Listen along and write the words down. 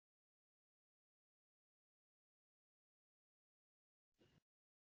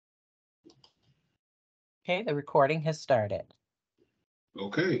Okay, the recording has started.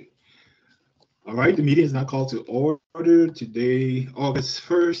 Okay. All right, the meeting is now called to order today, August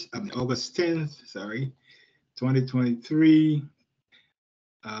 10th, sorry, 2023.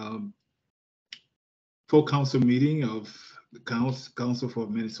 Um, Full council meeting of the Council for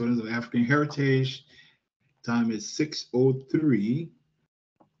Minnesotans of African Heritage. Time is 6:03,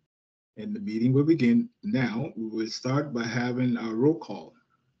 and the meeting will begin now. We will start by having our roll call.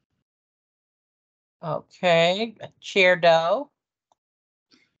 Okay, Chair Doe.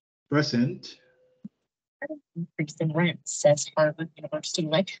 Present. Increase in rent, says Harvard University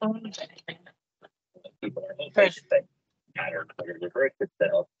lecturer. Chris,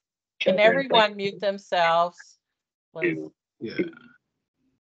 can everyone mute themselves? Please. Yeah.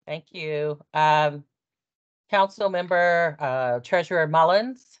 Thank you. Council member, Treasurer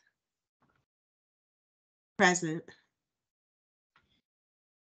Mullins. Present.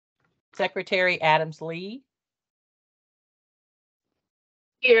 Secretary Adams Lee.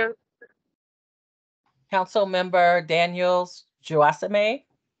 Here. Council member Daniels Joasame.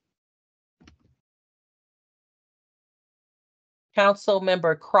 Council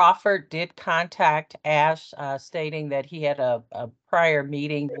member Crawford did contact Ash, stating that he had a prior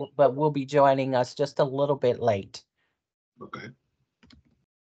meeting, but will be joining us just a little bit late. Okay.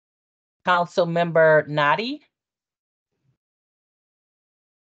 Council member Nadi.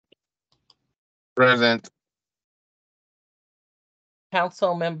 Present.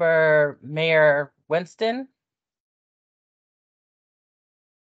 Council member Mayor Winston.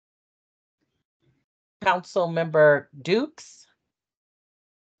 Council member Dukes.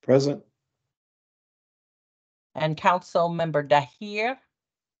 Present. And Council member Dahir.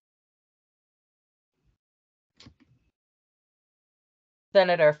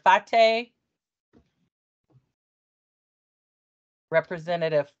 Senator Fateh.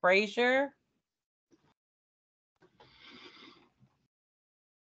 Representative Frazier.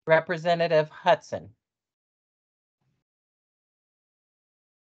 Representative Hudson.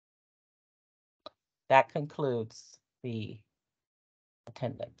 That concludes the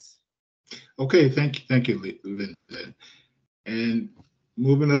attendance. Okay, thank you, Linda. And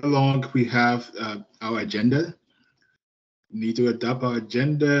moving along, we have our agenda. We need to adopt our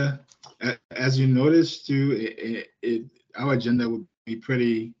agenda. As you noticed, too, our agenda would be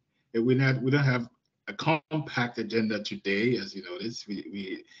pretty. We don't have a compact agenda today, as you noticed.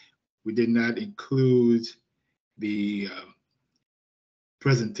 We did not include the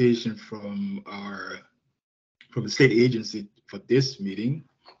presentation from the state agency for this meeting.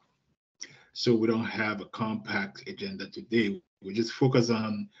 So we don't have a compact agenda today. We just focus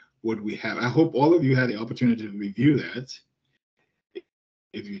on what we have. I hope all of you had the opportunity to review that.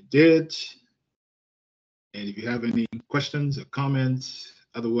 If you did, and if you have any questions or comments,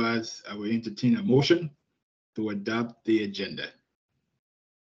 otherwise I will entertain a motion to adopt the agenda.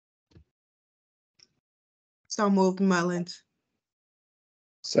 So moved, Mullins.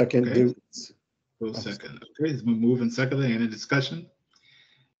 Second. Okay. Dukes. So second. Okay, it's been moved and seconded. Any discussion?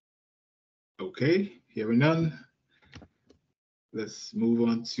 Okay, hearing none. Let's move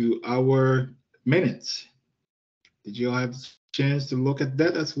on to our minutes. Did you all have a chance to look at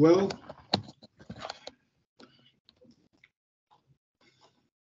that as well?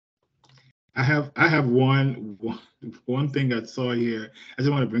 I have one thing I saw here. I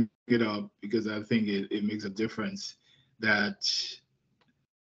just want to bring it up because I think it makes a difference. That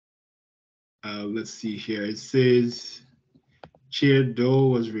let's see here. It says Chair Doe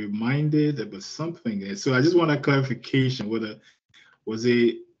was reminded about something. So I just want a clarification. Whether was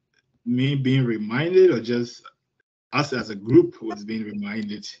it me being reminded or just us as a group was being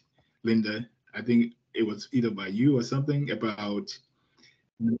reminded? Linda, I think it was either by you or something about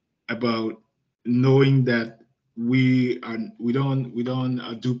knowing that we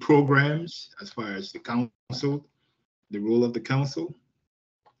don't do programs as far as the council, the role of the council.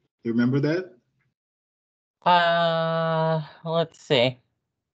 You remember that? Let's see.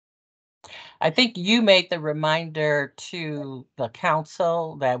 I think you made the reminder to the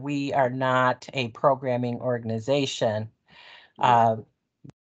council that we are not a programming organization.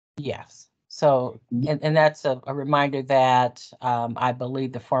 Yes. So, and that's a reminder that I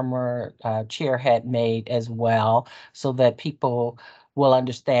believe the former chair had made as well, so that people will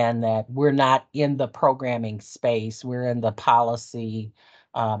understand that we're not in the programming space, we're in the policy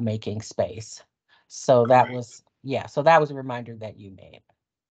making space. So that was, yeah, so that was a reminder that you made.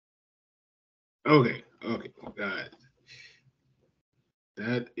 Okay, got it.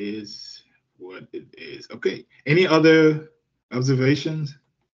 That is what it is. Okay, any other observations?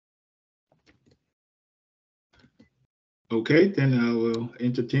 Okay, then I will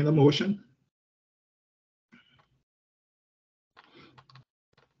entertain a motion.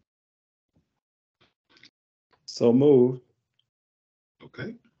 So moved.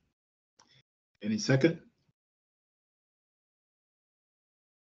 Okay. Any second?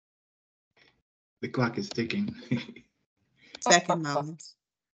 The clock is ticking. Second, Mullins.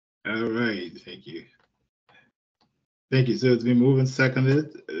 All right, thank you. Thank you. So it's been moved and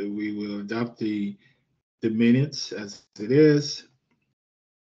seconded. We will adopt the minutes as it is.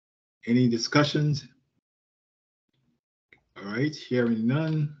 Any discussions? All right, hearing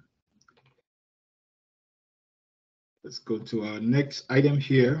none. Let's go to our next item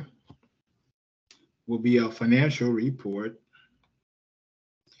here. Will be our financial report.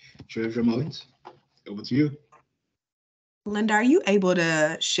 Treasurer Mullins, over to you. Linda, are you able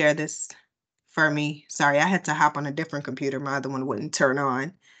to share this for me? Sorry, I had to hop on a different computer. My other one wouldn't turn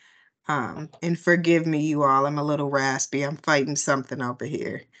on. And forgive me, you all, I'm a little raspy. I'm fighting something over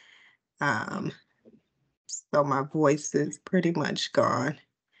here. So my voice is pretty much gone.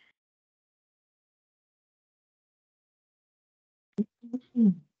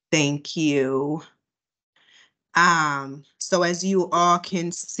 Thank you. So as you all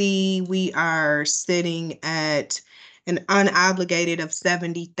can see, we are sitting at an unobligated of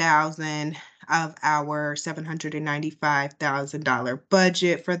 70,000 of our $795,000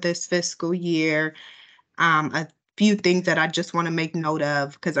 budget for this fiscal year. A few things that I just want to make note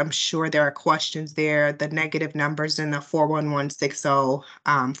of, because I'm sure there are questions there. The negative numbers in the 41160,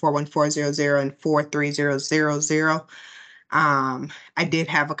 41400, and 43000. I did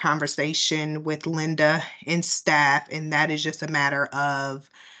have a conversation with Linda and staff, and that is just a matter of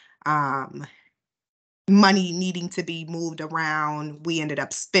money needing to be moved around. We ended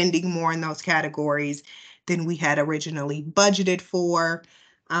up spending more in those categories than we had originally budgeted for.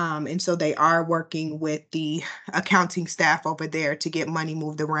 And so they are working with the accounting staff over there to get money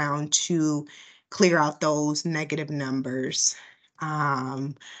moved around to clear out those negative numbers.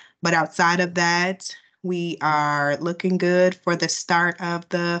 But outside of that, we are looking good for the start of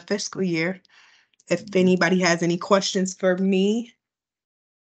the fiscal year. If anybody has any questions for me,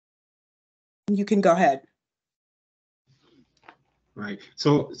 you can go ahead. Right.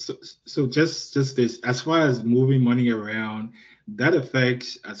 So just this, as far as moving money around, that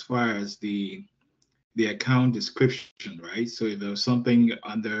affects as far as the account description, right? So if there's something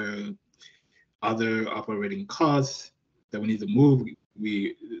under other operating costs that we need to move,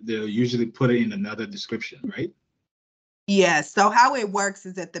 they'll usually put it in another description, right? Yes. So how it works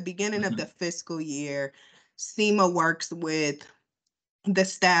is at the beginning of the fiscal year, CMAH works with the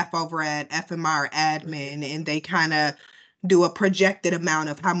staff over at FMR admin, and they kind of do a projected amount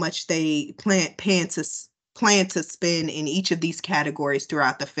of how much they plan to spend in each of these categories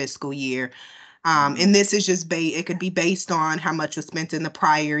throughout the fiscal year. And this is just it could be based on how much was spent in the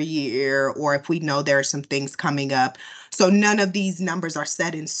prior year, or if we know there are some things coming up. So none of these numbers are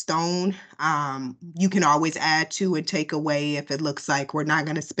set in stone. You can always add to and take away if it looks like we're not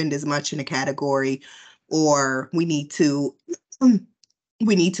going to spend as much in a category, or we need to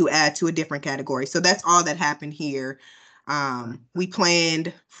add to a different category. So that's all that happened here. We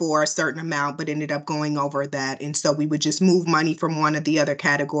planned for a certain amount, but ended up going over that. And so we would just move money from one of the other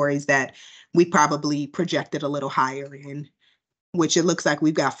categories that we probably projected a little higher in, which it looks like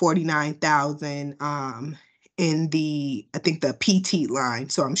we've got 49,000 in the, I think the PT line.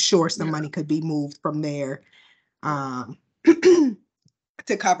 So I'm sure some money could be moved from there to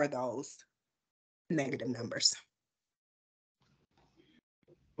cover those negative numbers.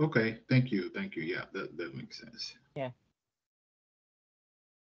 Okay, thank you. Yeah, that makes sense. Yeah.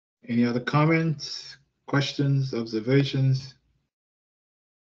 Any other comments, questions, observations?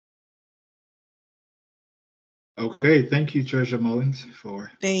 Okay, thank you, Treasurer Mullins,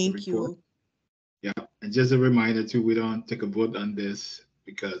 for the report. You. Yeah, and just a reminder too, we don't take a vote on this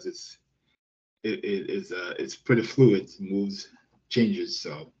because it's pretty fluid, moves, changes,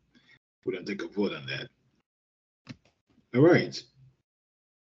 so we don't take a vote on that. All right.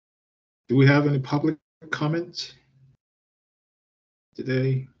 Do we have any public comment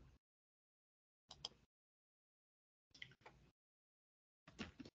today?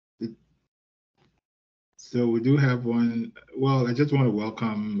 So we do have one. Well, I just want to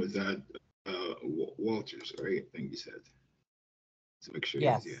welcome, is that Walters, right? I think you said. So make sure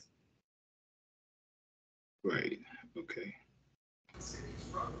Yes. he's here. Right. Okay.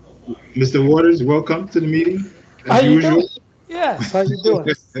 Mr. Waters, welcome to the meeting. As usual. Yes, how you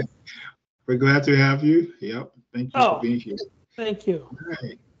doing? We're glad to have you. Yep. Thank you for Oh, being here. thank you. All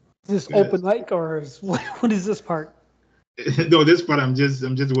right. Is this Good. open mic or what is this part? No, this part I'm just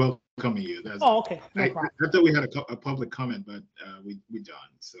welcoming you. That's Oh, okay, no problem. I thought we had a public comment, but we done.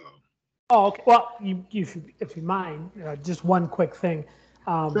 So. Oh, okay. Well, you if you mind, just one quick thing.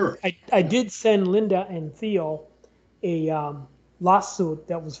 Sure. I did send Linda and Theo a lawsuit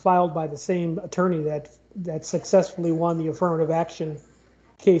that was filed by the same attorney that successfully won the affirmative action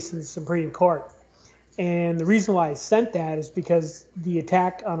case in the Supreme Court. And the reason why I sent that is because the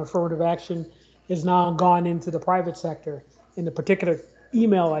attack on affirmative action has now gone into the private sector. In the particular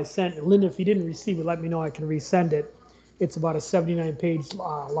email I sent, and Linda, if you didn't receive it, let me know, I can resend it. It's about a 79-page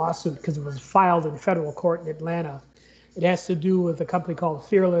lawsuit because it was filed in federal court in Atlanta. It has to do with a company called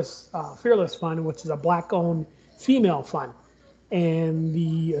Fearless Fund, which is a black-owned female fund. And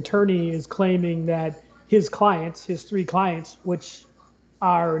the attorney is claiming that his clients, his three clients, which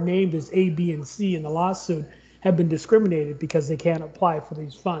are named as A, B, and C in the lawsuit, have been discriminated because they can't apply for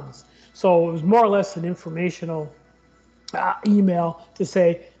these funds. So it was more or less an informational email to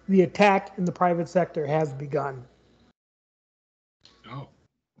say the attack in the private sector has begun. Oh,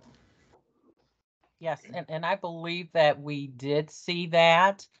 Yes, and I believe that we did see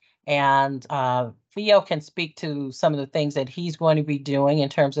that. And Theo can speak to some of the things that he's going to be doing in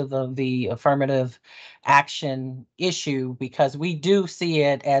terms of the affirmative action issue, because we do see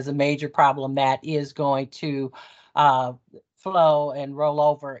it as a major problem that is going to uh, flow and roll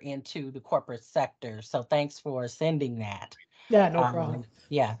over into the corporate sector. So thanks for sending that. Yeah, no problem.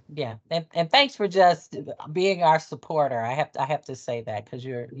 Yeah, and thanks for just being our supporter. I have to say that because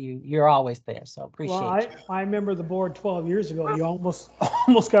you're always there. So Well, appreciate you. I remember the board 12 years ago. You almost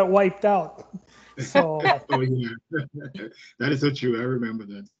almost got wiped out. So oh yeah, that is so true. I remember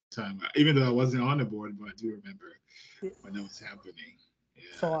that time, even though I wasn't on the board, but I do remember when that was happening.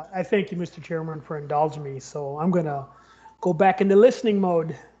 so Yeah. I thank you, Mr. Chairman, for indulging me. So I'm gonna go back into listening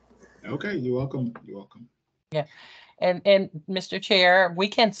mode. Okay, you're welcome. You're welcome. Yeah. And Mr. Chair, we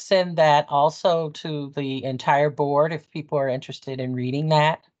can send that also to the entire board if people are interested in reading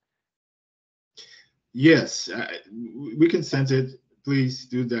that. Yes, we can send it. Please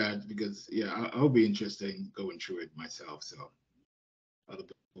do that because yeah, I'll be interested in going through it myself, so other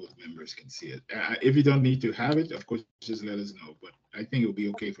board members can see it. If you don't need to have it, of course, just let us know. But I think it'll be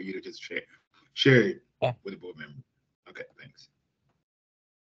okay for you to just share it Yeah. with the board member. Okay, thanks.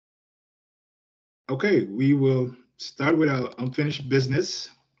 Okay, we will start with our unfinished business.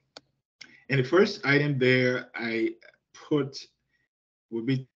 And the first item there I put we'll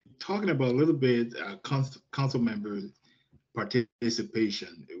be talking about a little bit council member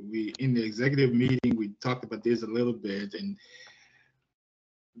participation. We in the executive meeting we talked about this a little bit, and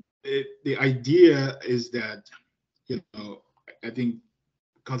the idea is that I think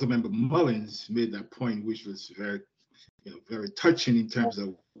Councilmember Mullins made that point, which was very touching in terms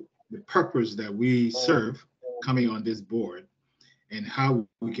of the purpose that we serve coming on this board and how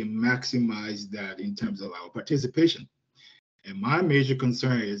we can maximize that in terms of our participation. And my major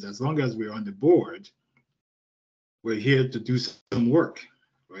concern is as long as we're on the board, we're here to do some work,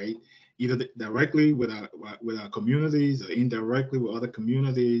 right? Either directly with our communities or indirectly with other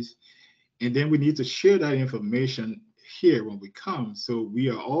communities. And then we need to share that information here when we come so we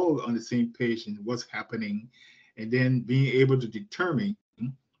are all on the same page in what's happening, and then being able to determine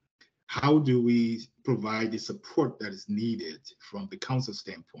how do we provide the support that is needed from the council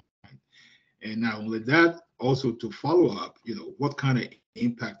standpoint. And not only that, also to follow up, what kind of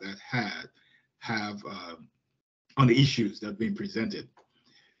impact that have on the issues that are being presented.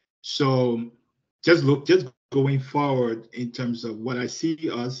 So just going forward in terms of what I see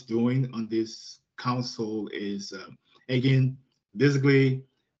us doing on this council is again, basically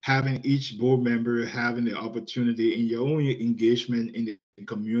having each board member having the opportunity in your own engagement in the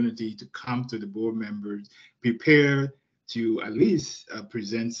community to come to the board members, prepare to at least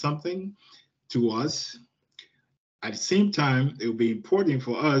present something to us. At the same time, it will be important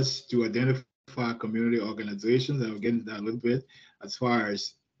for us to identify community organizations. I'll get into that a little bit as far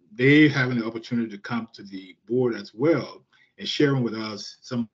as they having the opportunity to come to the board as well and sharing with us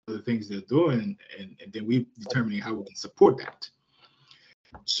some of the things they're doing, and then we determining how we can support that.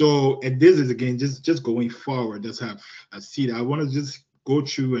 So, and this is again just going forward. That's how I see that. I want to just go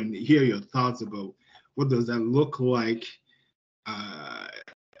through and hear your thoughts about what does that look like.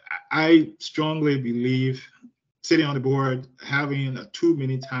 I strongly believe sitting on the board, having a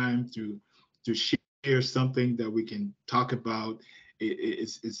 2-minute time to share something that we can talk about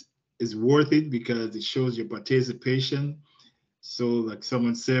is worth it because it shows your participation. So, like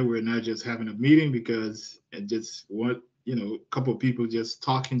someone said, we're not just having a meeting because it just want a couple of people just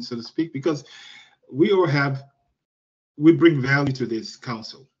talking, so to speak, because we all we bring value to this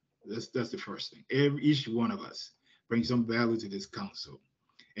council. That's the first thing. Each one of us brings some value to this council.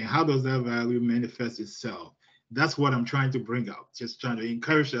 And how does that value manifest itself? That's what I'm trying to bring out. Just trying to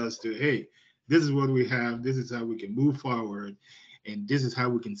encourage us to, hey, this is what we have. This is how we can move forward. And this is how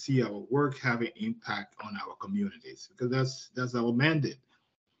we can see our work having impact on our communities, because that's our mandate,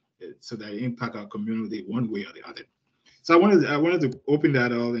 so that it impact our community one way or the other. So I wanted to open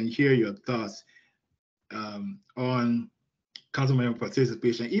that up and hear your thoughts on council member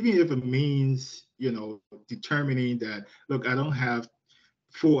participation, even if it means, determining that, look, I don't have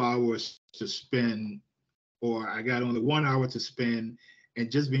 4 hours to spend, or I got only 1 hour to spend, and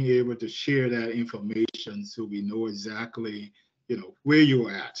just being able to share that information so we know exactly, where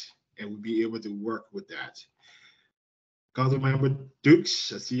you're at, and we'll be able to work with that. Councilmember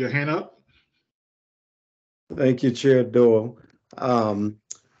Dukes, I see your hand up. Thank you, Chair Doyle. Um,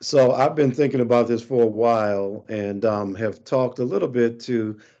 so I've been thinking about this for a while and have talked a little bit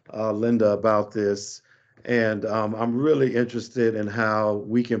to Linda about this. And I'm really interested in how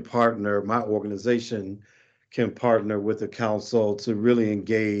we can partner, my organization can partner with the council to really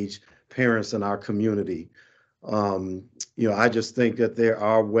engage parents in our community. Um, I just think that there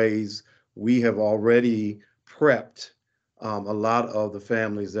are ways we have already prepped a lot of the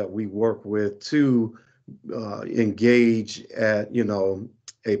families that we work with to engage at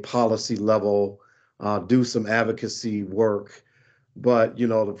a policy level, do some advocacy work. But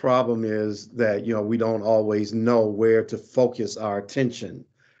the problem is that we don't always know where to focus our attention,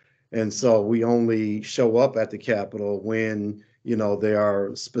 and so we only show up at the Capitol when there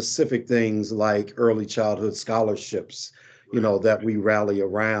are specific things like early childhood scholarships, that we rally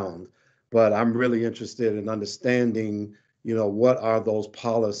around. But I'm really interested in understanding what are those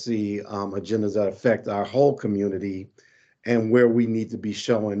policy agendas that affect our whole community, and where we need to be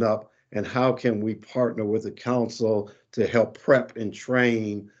showing up, and how can we partner with the council to help prep and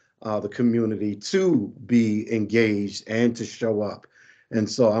train the community to be engaged and to show up. And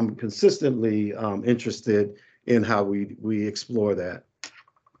so I'm consistently interested in how we explore that.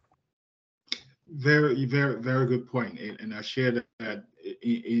 Very, very, very good point. And I share that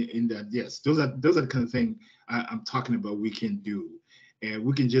in that, yes, those are the kind of thing I'm talking about we can do. And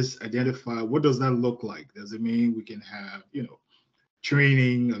we can just identify, what does that look like? Does it mean we can have,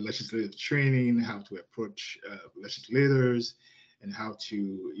 training, legislative training, how to approach legislators, and how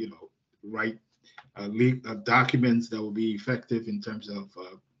to, write documents that will be effective in terms of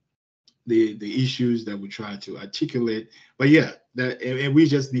the issues that we try to articulate. But yeah, and we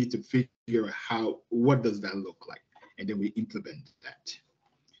just need to figure out what does that look like, and then we implement that.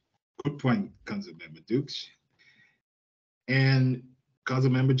 Good point, Councilmember Dukes. And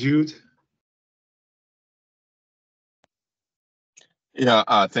Councilmember Jude.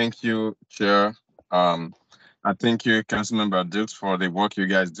 Yeah, thank you, Chair. I thank you, Councilmember Dukes, for the work you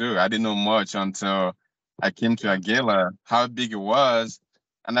guys do. I didn't know much until I came to a gala, how big it was,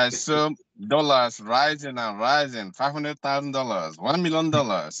 and I saw dollars rising and rising, $500,000, $1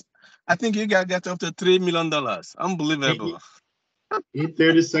 million. I think you guys got up to $3 million. Unbelievable. In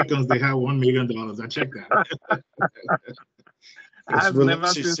 30 seconds, they have $1 million. I checked that. I've never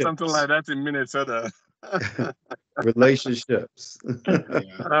seen something like that in Minnesota. Relationships.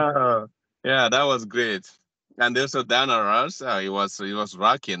 Yeah. Yeah, that was great. And also Dana Ross, it was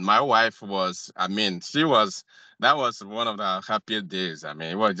rocking. My wife was, that was one of the happiest days.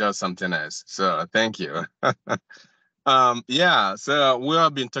 It was just something else. So thank you. Yeah, so we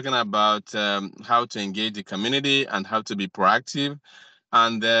have been talking about how to engage the community and how to be proactive.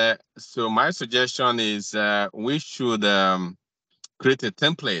 And so my suggestion is we should create a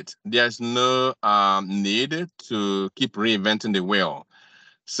template. There's no need to keep reinventing the wheel.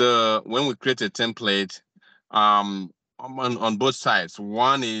 So when we create a template, on both sides,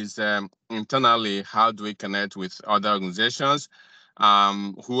 one is internally, how do we connect with other organizations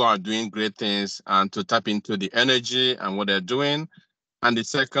who are doing great things, and to tap into the energy and what they're doing. And the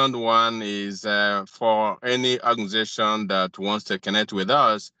second one is for any organization that wants to connect with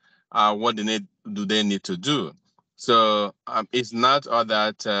us, what do they need to do? So it's not all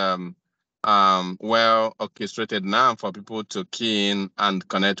that well orchestrated now for people to key in and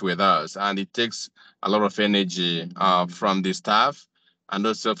connect with us. And it takes a lot of energy from the staff and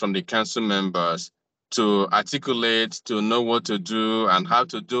also from the council members to articulate, to know what to do and how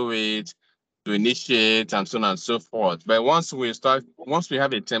to do it, to initiate, and so on and so forth. But once we have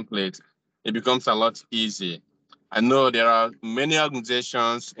a template, it becomes a lot easy. I know there are many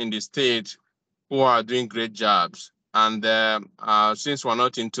organizations in the state who are doing great jobs. And since we're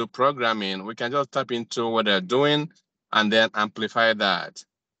not into programming, we can just tap into what they're doing and then amplify that.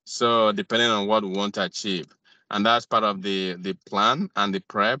 So depending on what we want to achieve. And that's part of the plan and the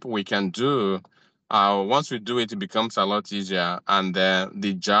prep we can do. Once we do it, it becomes a lot easier. And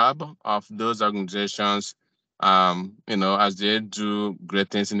the job of those organizations, as they do great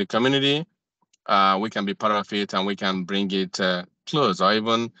things in the community, we can be part of it, and we can bring it close, or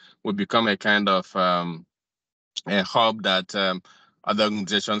even we become a kind of a hub that other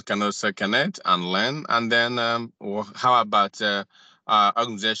organizations can also connect and learn. And then how about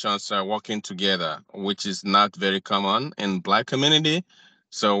organizations working together, which is not very common in Black community.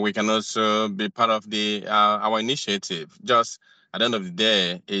 So we can also be part of the our initiative. Just at the end of the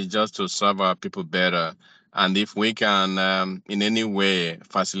day, it's just to serve our people better. And if we can in any way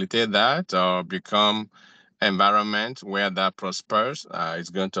facilitate that or become environment where that prospers, it's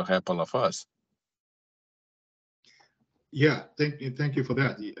going to help all of us. Yeah, thank you for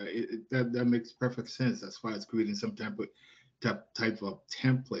that. That makes perfect sense as far as creating some type of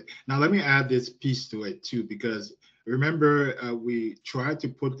template. Now, let me add this piece to it too, because remember we tried to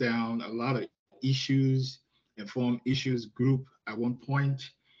put down a lot of issues and form issues group at one point.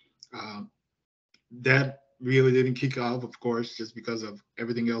 Um, that really didn't kick off, of course, just because of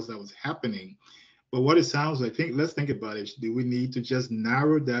everything else that was happening. But what it sounds like, let's think about it. Do we need to just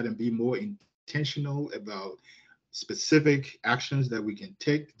narrow that and be more intentional about specific actions that we can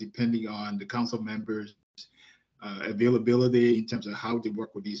take depending on the council members' availability in terms of how they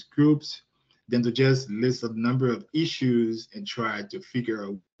work with these groups, than to just list a number of issues and try to figure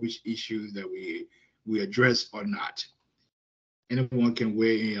out which issues that we address or not? Anyone can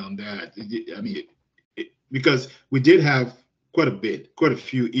weigh in on that. I mean, because we did have quite a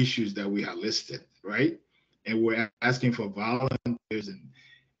few issues that we had listed, right? And we're asking for volunteers and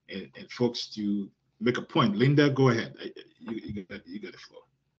folks to make a point. Linda, go ahead. You got the floor.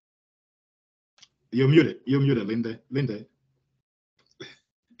 You're muted. You're muted, Linda. Linda.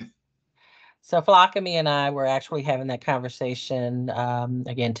 So Flakami and I were actually having that conversation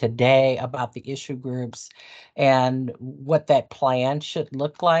again today about the issue groups and what that plan should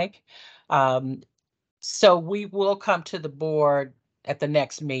look like. So we will come to the board at the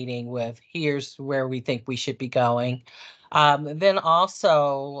next meeting with here's where we think we should be going. Then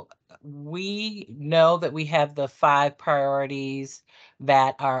also, we know that we have the 5 priorities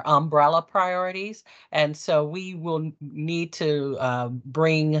that are umbrella priorities. And so we will need to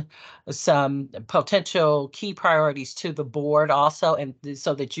bring some potential key priorities to the board also, and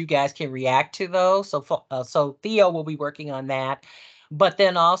so that you guys can react to those. So Theo will be working on that. But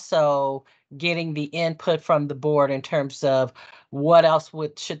then also getting the input from the board in terms of what else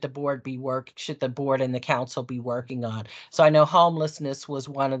should the board and the council be working on. So I know homelessness was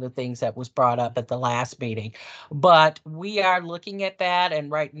one of the things that was brought up at the last meeting, but we are looking at that. And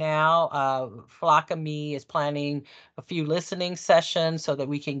right now, Flakami is planning a few listening sessions so that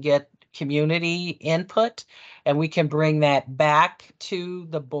we can get community input and we can bring that back to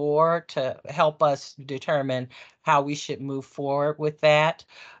the board to help us determine how we should move forward with that.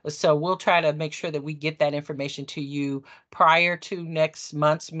 So we'll try to make sure that we get that information to you prior to next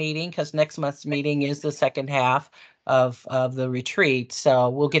month's meeting, because next month's meeting is the second half of the retreat. So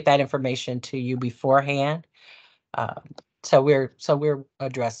we'll get that information to you beforehand. So we're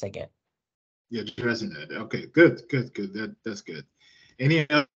addressing it. You're addressing that. Okay, good. That's good. Any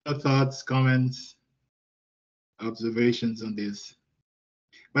other thoughts, comments, observations on this?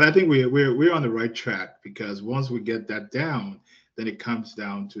 But I think we're on the right track, because once we get that down, then it comes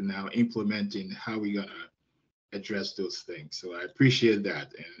down to now implementing how we're gonna address those things. So I appreciate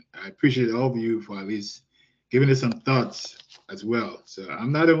that, and I appreciate all of you for at least giving us some thoughts as well. So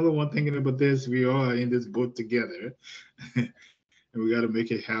I'm not the only one thinking about this. We all are in this boat together, and we got to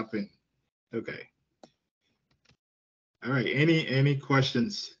make it happen. Okay. All right. Any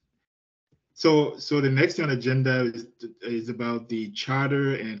questions? So the next on agenda is about the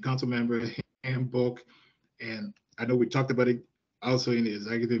charter and council member handbook, and I know we talked about it also in the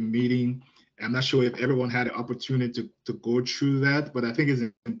executive meeting. I'm not sure if everyone had an opportunity to go through that, but I think it's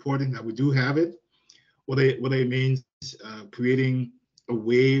important that we do have it. What it means creating a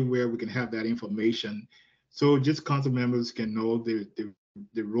way where we can have that information, so just council members can know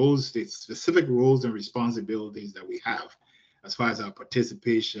the roles, the specific roles and responsibilities that we have as far as our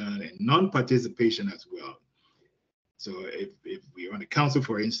participation and non-participation as well. So if we're on the council,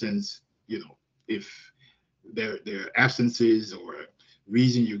 for instance, if there are absences or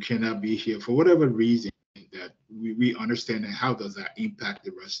reason you cannot be here for whatever reason, that we understand, and how does that impact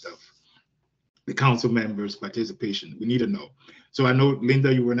the rest of the council members' participation? We need to know. So I know,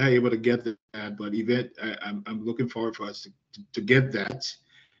 Linda, you were not able to get that, but Yvette, I'm looking forward for us to get that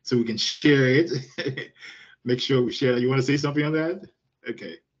so we can share it. Make sure we share. You want to say something on that?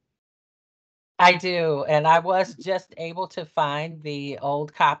 Okay. I do, and I was just able to find the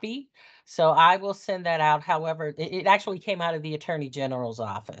old copy. So I will send that out. However, it actually came out of the Attorney General's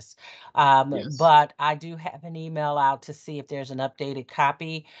office. Yes. But I do have an email out to see if there's an updated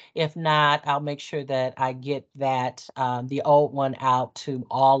copy. If not, I'll make sure that I get that, the old one out to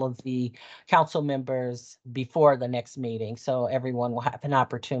all of the council members before the next meeting. So everyone will have an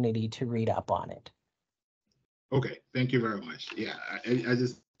opportunity to read up on it. Okay, thank you very much. Yeah, I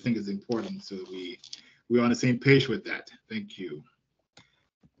just think it's important so we're on the same page with that. Thank you.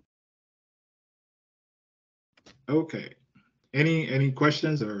 Okay, any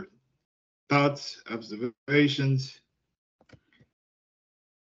questions or thoughts, observations?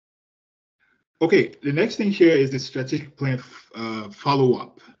 Okay, the next thing here is the strategic plan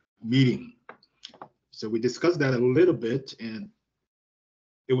follow-up meeting. So we discussed that a little bit, and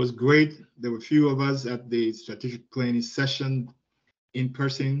it was great. There were a few of us at the strategic planning session in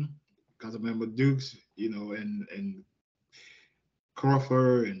person. Councilmember Dukes, and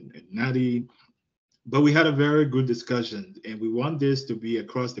Crawford and Natty. But we had a very good discussion, and we want this to be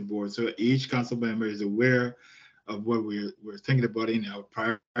across the board, so each council member is aware of what we're thinking about in our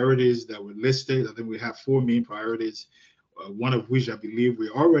priorities that were listed. I think we have 4 main priorities, one of which I believe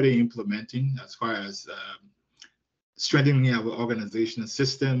we're already implementing as far as strengthening our organizational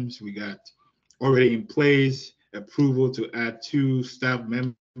systems. We got already in place approval to add 2 staff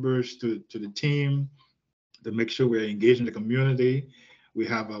members to the team to make sure we're engaging the community. We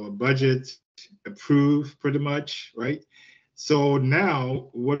have our budget approved pretty much, right? So now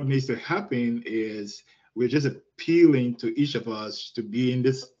what needs to happen is we're just appealing to each of us to be in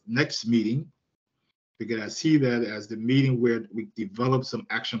this next meeting, because I see that as the meeting where we develop some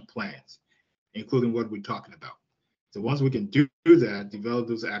action plans, including what we're talking about. So once we can do that, develop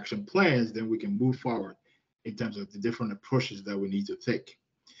those action plans, then we can move forward in terms of the different approaches that we need to take.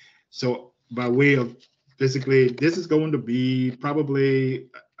 So by way of basically, this is going to be probably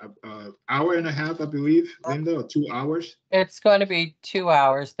an hour and a half, I believe, Linda, or 2 hours. It's going to be 2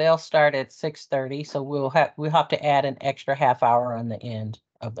 hours. They'll start at 6:30, so we'll have to add an extra half hour on the end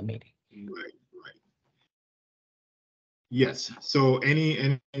of the meeting. Right. Yes. So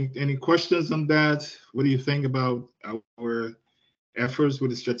any questions on that? What do you think about our efforts with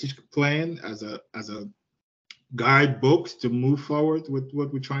the strategic plan as a guidebook to move forward with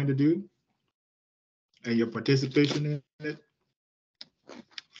what we're trying to do, and your participation in it?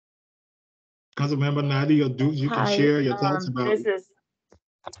 Councilmember Nadi or Dukes, you can share your thoughts about. This is.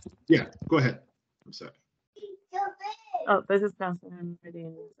 Yeah, go ahead. I'm sorry. Oh, this is Councilmember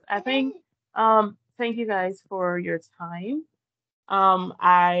Davis. I think. Thank you guys for your time.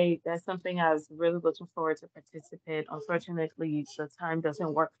 That's something I was really looking forward to participate. Unfortunately, the time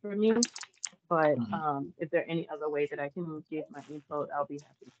doesn't work for me. But if there are any other ways that I can give my input, I'll be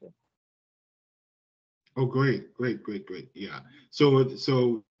happy to. Oh, great. Yeah. So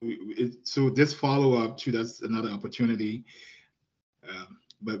this follow up too, that's another opportunity.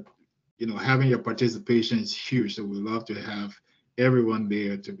 But having your participation is huge. So we love to have everyone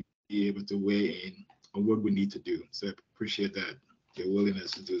there to be able to weigh in on what we need to do. So I appreciate that, your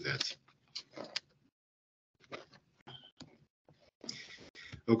willingness to do that.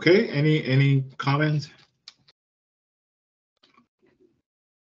 Okay. Any comments?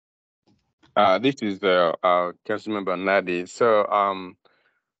 This is Councilmember Nadi. So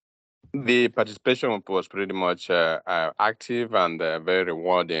the participation was pretty much active and very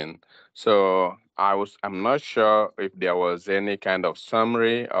rewarding. So I'm not sure if there was any kind of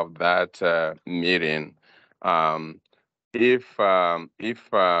summary of that meeting. If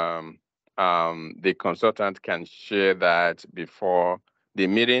the consultant can share that before the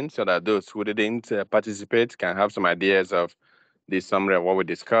meeting, so that those who didn't participate can have some ideas of the summary of what we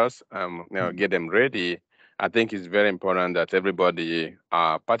discussed, get them ready. I think it's very important that everybody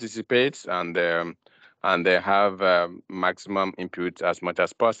participates and they have maximum input as much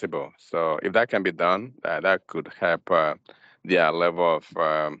as possible. So if that can be done, that could help their level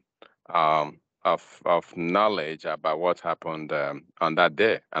of knowledge about what happened on that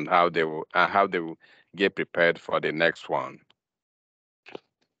day and how they will get prepared for the next one.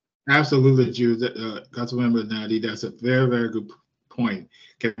 Absolutely, Jude. Councilmember Nadi, that's a very, very good point.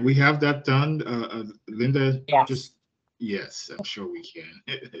 Can we have that done, Linda? Yes. Yes, I'm sure we can.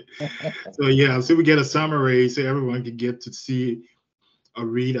 So yeah, so we get a summary so everyone can get to see or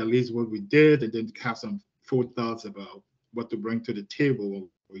read at least what we did, and then have some full thoughts about what to bring to the table when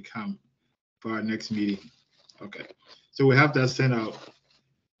we come for our next meeting. Okay, so we have that sent out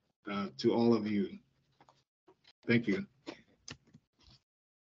to all of you. Thank you.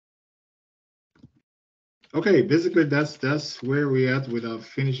 Okay, basically that's where we at with our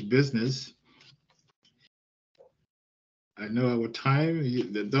finished business. I know our time.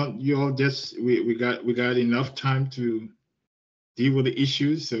 Don't you all just we got enough time to deal with the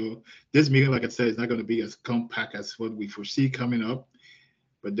issues. So this meeting, like I said, is not going to be as compact as what we foresee coming up,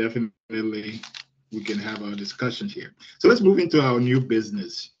 but definitely we can have our discussions here. So let's move into our new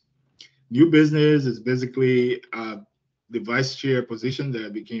business. New business is basically the vice chair position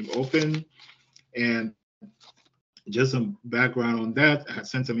that became open, and just some background on that. I had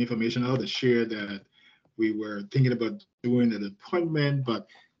sent some information out to share that we were thinking about doing an appointment, but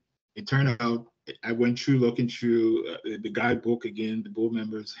it turned out I went through looking through the guidebook again, the board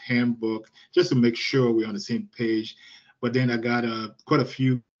members handbook, just to make sure we're on the same page. But then I got quite a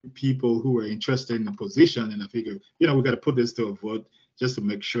few people who were interested in the position, and I figured, we got to put this to a vote just to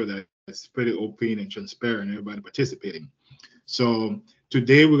make sure that it's pretty open and transparent, everybody participating. So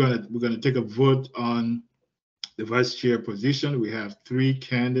today we're gonna take a vote on the vice chair position. We have three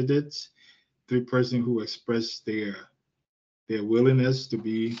candidates, three persons who expressed their willingness to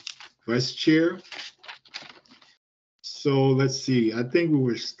be vice chair. So let's see. I think we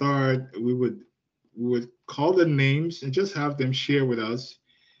would start. We would call the names and just have them share with us.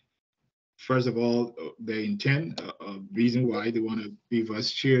 First of all, their intent, reason why they want to be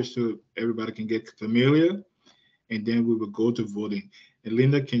vice chair, so everybody can get familiar, and then we will go to voting. And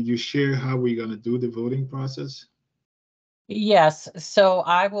Linda, can you share how we're going to do the voting process? Yes, so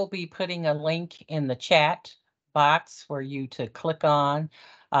I will be putting a link in the chat box for you to click on.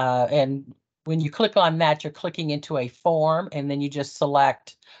 And when you click on that, you're clicking into a form, and then you just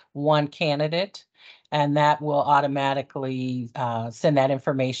select one candidate, and that will automatically send that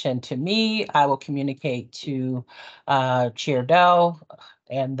information to me. I will communicate to Chair Doe,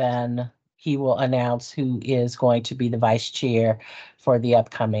 and then he will announce who is going to be the vice chair for the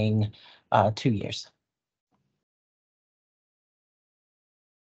upcoming 2 years.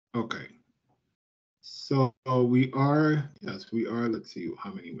 Okay. So we are, yes, we are. Let's see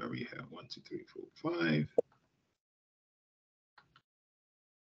how many we have. 1, 2, 3, 4, 5.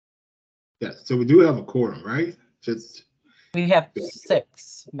 Yes, so we do have a quorum, right? Just We have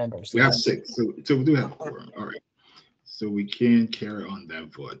 6 members. we have Yes. 6, so we do have a quorum. All right, so we can carry on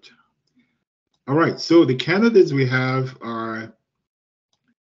that vote. All right, so the candidates we have are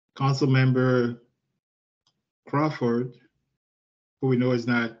Council Member Crawford, who we know is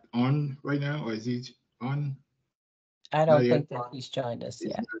not on right now, or is he on? I Not don't yet. think that he's joined us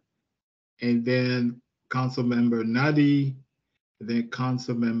yet. And then Council Member Nadi, and then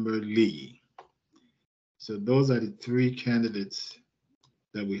Council Member Lee. So those are the 3 candidates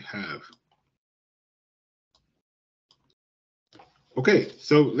that we have. Okay,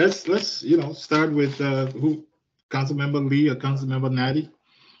 so let's start with who, Councilmember Lee or Councilmember Nadi.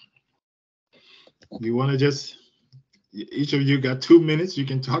 You want to just, each of you got 2 minutes. You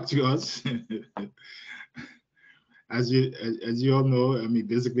can talk to us. As you all know, I mean,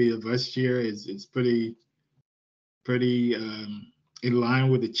 basically the vice chair is pretty in line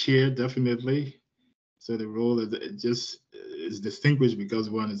with the chair, definitely. So the role is it just is distinguished because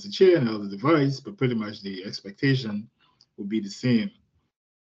one is the chair and the other the vice, but pretty much the expectation will be the same.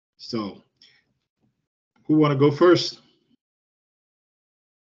 So who want to go first?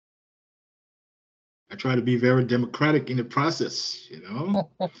 I try to be very democratic in the process,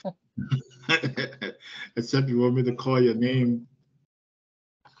 Except you want me to call your name.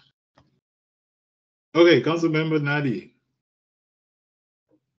 Okay, Councilmember Nadi.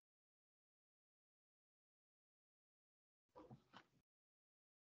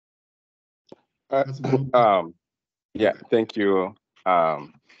 Um, yeah, thank you,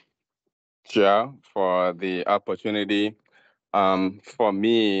 Chair, for the opportunity. For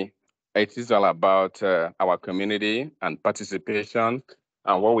me, it is all about our community and participation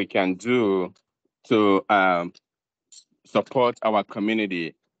and what we can do to support our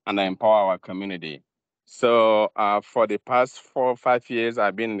community and empower our community. So for the past 4 or 5 years,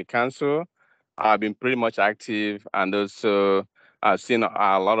 I've been in the council. I've been pretty much active, and also I've seen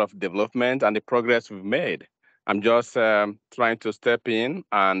a lot of development and the progress we've made. I'm just trying to step in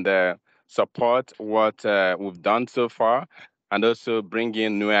and support what we've done so far, and also bring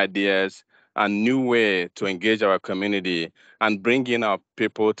in new ideas and new way to engage our community and bring in our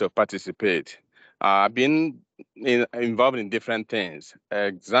people to participate. I've been involved in different things.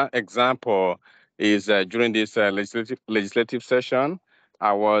 Example is during this legislative session,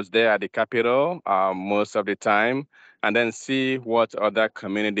 I was there at the Capitol most of the time, and then see what other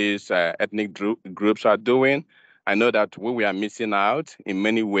communities, ethnic groups are doing. I know that we are missing out in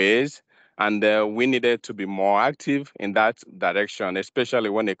many ways, And we needed to be more active in that direction,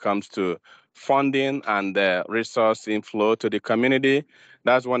 especially when it comes to funding and resource inflow to the community.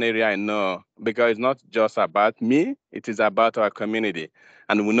 That's one area I know, because it's not just about me, it is about our community.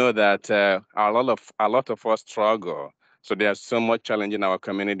 And we know that a lot of us struggle. So there's so much challenge in our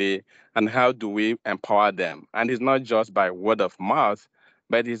community. And how do we empower them? And it's not just by word of mouth,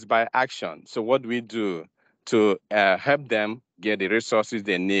 but it's by action. So what do we do to help them get the resources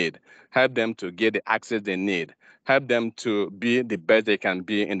they need, help them to get the access they need, help them to be the best they can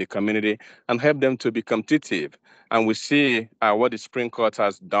be in the community, and help them to be competitive? And we see what the Supreme Court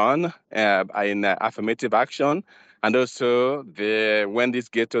has done in affirmative action. And also, when this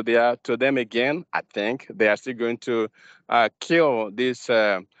gets to them again, I think they are still going to kill this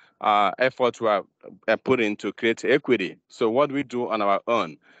effort we are putting to create equity. So what we do on our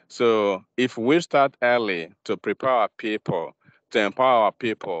own. So if we start early to prepare our people, to empower our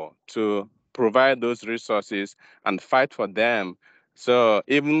people, to provide those resources and fight for them, so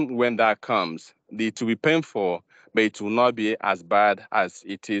even when that comes, it will be painful, but it will not be as bad as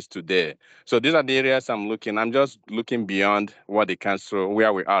it is today. So these are the areas I'm just looking beyond what the council,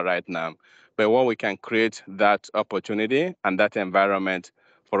 where we are right now, but what we can create that opportunity and that environment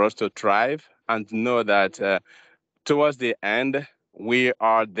for us to thrive and know that towards the end, we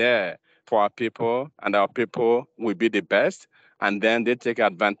are there for our people, and our people will be the best. And then they take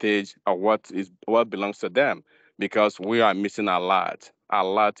advantage of what belongs to them, because we are missing a lot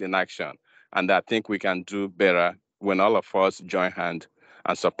in action. And I think we can do better when all of us join hands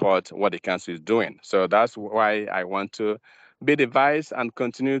and support what the council is doing. So that's why I want to be the vice and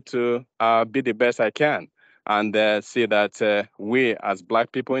continue to be the best I can, and see that we as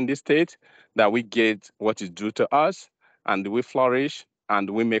Black people in this state, that we get what is due to us, and we flourish and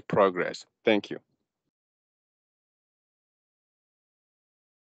we make progress. Thank you.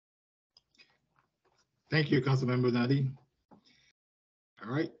 Thank you, Councilmember Nadi.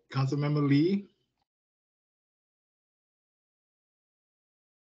 All right, Councilmember Lee.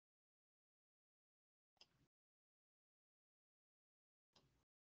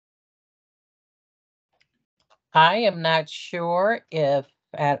 I am not sure if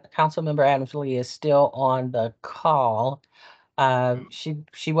Councilmember Adams Lee is still on the call.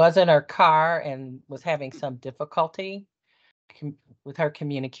 She was in her car and was having some difficulty with her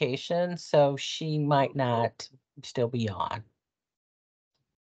communication, so she might not still be on.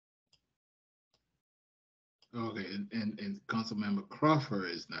 Okay, and Councilmember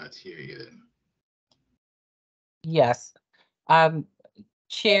Crawford is not here either. Yes.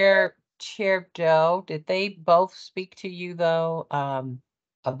 Chair Joe, did they both speak to you though,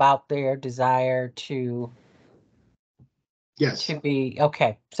 about their desire to Yes. be,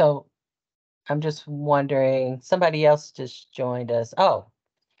 okay, so I'm just wondering, somebody else just joined us. Oh,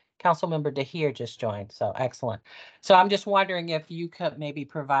 Councilmember DeHere just joined, so excellent. So I'm just wondering if you could maybe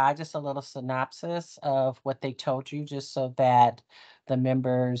provide just a little synopsis of what they told you, just so that the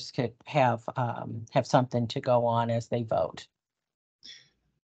members could have something to go on as they vote.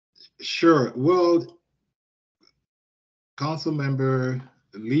 Sure. Well, Councilmember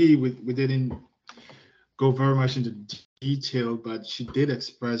Lee, we didn't go very much into detail, but she did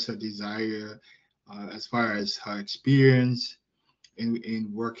express her desire as far as her experience in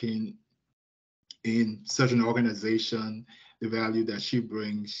working in such an organization, the value that she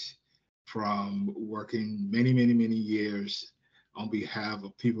brings from working many, many, many years on behalf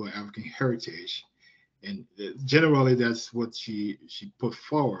of people of African heritage. And generally, that's what she put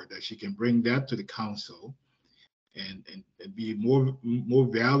forward, that she can bring that to the council and be more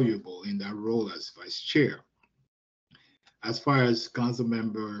valuable in that role as vice chair. As far as council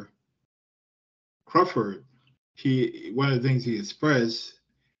member Crawford, one of the things he expressed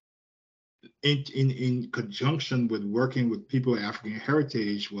in conjunction with working with people of African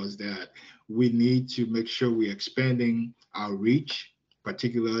heritage was that we need to make sure we're expanding our reach,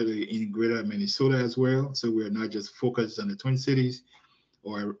 particularly in greater Minnesota as well. So we're not just focused on the Twin Cities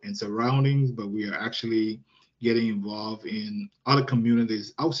or in surroundings, but we are actually getting involved in other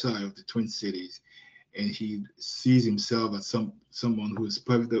communities outside of the Twin Cities. And he sees himself as someone who is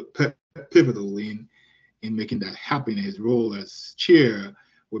pivotal in making that happen. His role as chair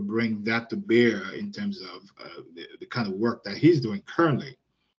would bring that to bear in terms of the kind of work that he's doing currently.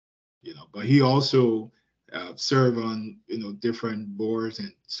 But he also serve on different boards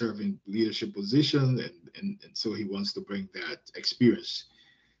and serving leadership positions, and so he wants to bring that experience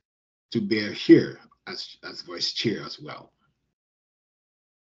to bear here as vice chair as well.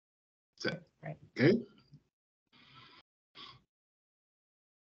 Right. Okay.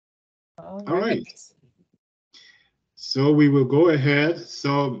 All All right. right. So we will go ahead.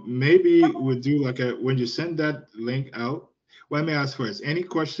 So maybe we'll do like when you send that link out. Well, let me ask first. Any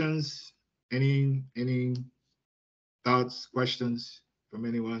questions? Any thoughts, questions from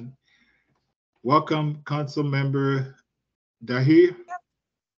anyone? Welcome, Council Member Dahir.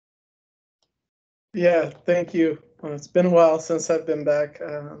 Yeah, thank you. It's been a while since I've been back,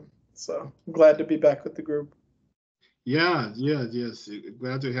 so I'm glad to be back with the group. Yeah, yes.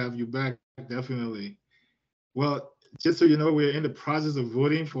 Glad to have you back, definitely. Well, just so you know, we're in the process of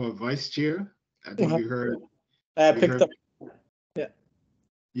voting for a vice chair. I think you heard. I We picked heard. up. Yeah.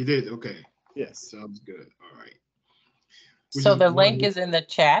 You did? Okay. Yes. Sounds good. All right. So the link is in the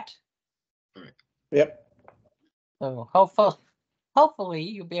chat. All right. Yep. So hopefully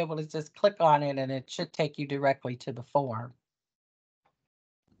you'll be able to just click on it and it should take you directly to the form.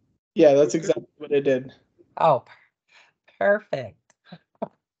 Yeah, that's exactly what it did. Oh, perfect.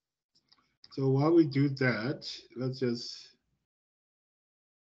 So while we do that, let's just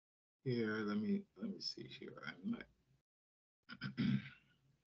here. Let me see here. I might.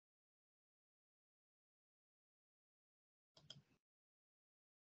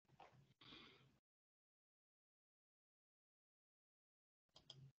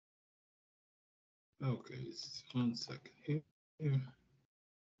 Okay, just 1 second here.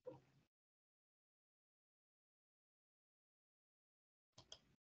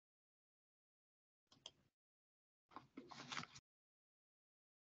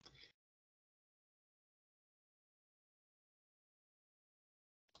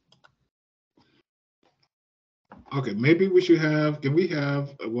 Okay, maybe we should have. Can we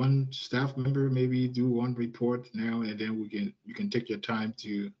have one staff member maybe do one report now, and then you can take your time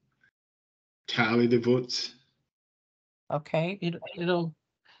to tally the votes. Okay, it'll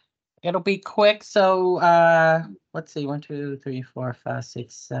be quick. So let's see, 1, 2, 3, 4, 5,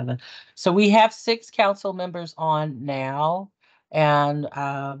 6, 7. So we have 6 council members on now, and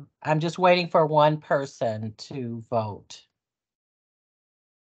I'm just waiting for one person to vote.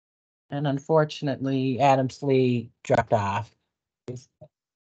 And unfortunately, Adams Lee dropped off.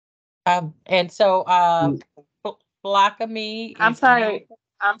 And so Blockamy. I'm sorry.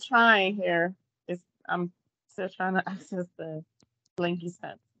 I'm trying here. I'm still trying to access the link you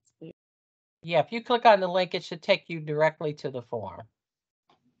sent. Yeah, if you click on the link, it should take you directly to the form.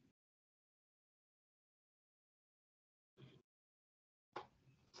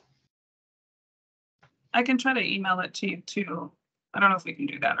 I can try to email it to you too. I don't know if we can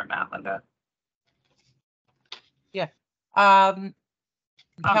do that or not, Linda. Yeah. Um,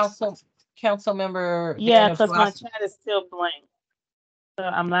 Council member. Yeah, because my chat is still blank. So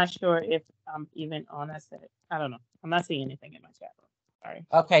I'm not sure if I'm even on. I don't know. I'm not seeing anything in my chat. Sorry.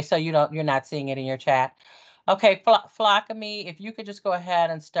 Okay, so you're not seeing it in your chat. Okay, Flockamy, if you could just go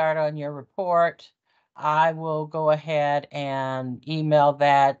ahead and start on your report, I will go ahead and email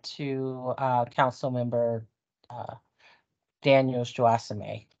that to Council Member Daniel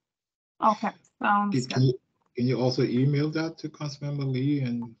Joasame. Okay, sounds good. Can you also email that to Councilmember Lee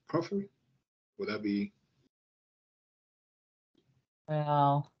and Crawford? Would that be?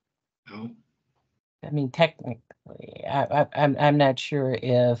 Well, no. I mean, technically, I'm not sure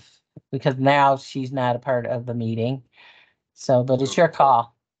if, because now she's not a part of the meeting. So, but it's your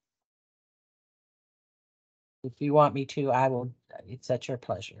call. If you want me to, I will. It's at your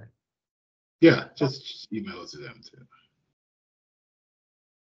pleasure. Yeah, just email it to them too.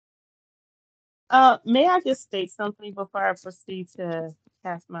 May I just state something before I proceed to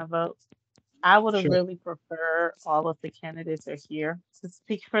cast my vote? I would have really preferred all of the candidates are here to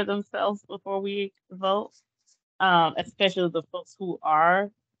speak for themselves before we vote, especially the folks who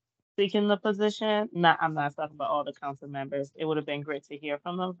are seeking the position. I'm not talking about all the council members. It would have been great to hear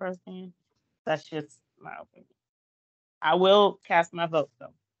from them firsthand. That's just my opinion. I will cast my vote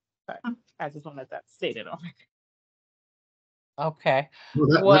though. But I just wanted that stated on. Okay.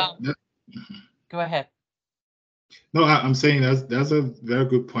 Well, go ahead. No, I'm saying that's a very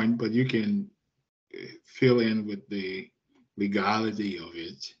good point, but you can fill in with the legality of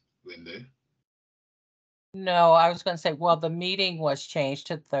it, Linda. No, I was going to say, well, the meeting was changed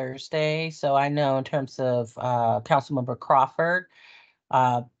to Thursday. So I know in terms of Councilmember Crawford,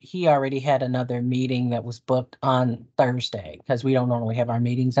 he already had another meeting that was booked on Thursday because we don't normally have our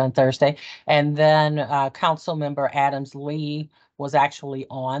meetings on Thursday. And then Councilmember Adams Lee was actually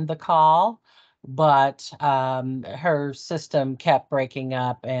on the call, but her system kept breaking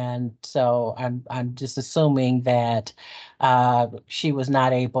up, and so I'm just assuming that she was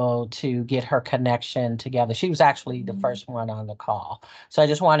not able to get her connection together. She was actually the first one on the call, so I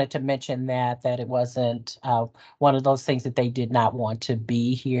just wanted to mention that it wasn't one of those things that they did not want to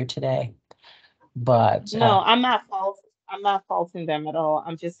be here today. But no, I'm not I'm not faulting them at all.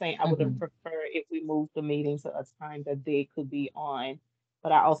 I'm just saying I would have Mhm. preferred if we moved the meeting to a time that they could be on.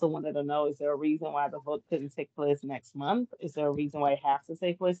 But I also wanted to know, is there a reason why the vote couldn't take place next month? Is there a reason why it has to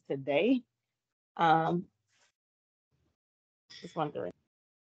take place today? Um, just wondering.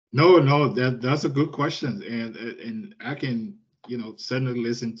 No, no, that's a good question, and I can, certainly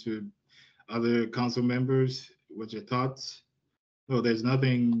listen to other council members. What your thoughts? No, there's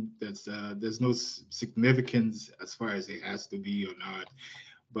nothing there's no significance as far as it has to be or not,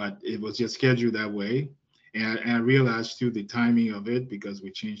 but it was just scheduled that way. And I realized too the timing of it because we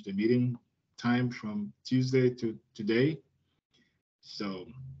changed the meeting time from Tuesday to today. So,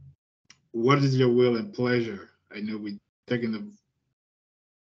 what is your will and pleasure? I know we taking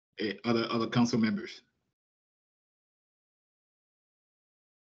the other council members.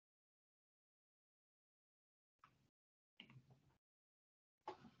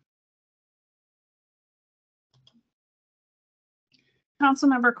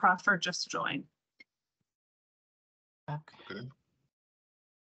 Councilmember Crawford just joined. Okay.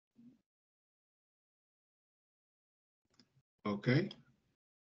 Okay.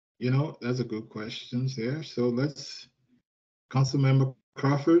 That's a good question there. So let's, Councilmember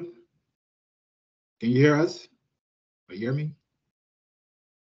Crawford, can you hear us? Or hear me?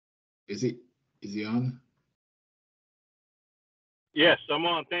 Is he on? Yes, I'm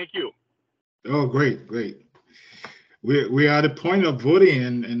on. Thank you. Oh, great, great. We are at the point of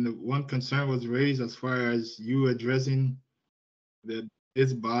voting, and one concern was raised as far as you addressing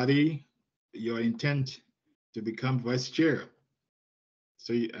this body, your intent to become vice chair.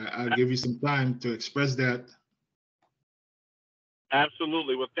 So I'll give you some time to express that.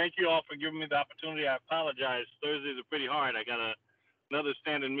 Absolutely. Well, thank you all for giving me the opportunity. I apologize. Thursdays are pretty hard. I got another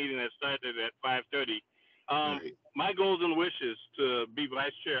standing meeting that started at 5:30. Right. My goals and wishes to be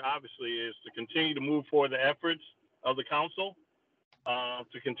vice chair, obviously, is to continue to move forward the efforts of the council,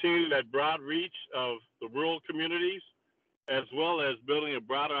 to continue that broad reach of the rural communities, as well as building a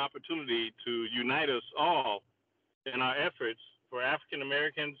broader opportunity to unite us all in our efforts for African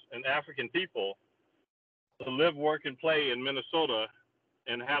Americans and African people to live, work, and play in Minnesota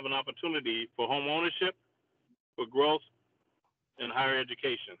and have an opportunity for home ownership, for growth, and higher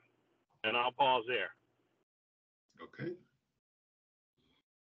education. And I'll pause there. Okay.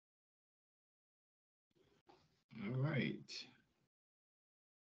 All right.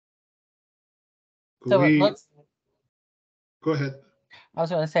 So it looks, Go ahead. I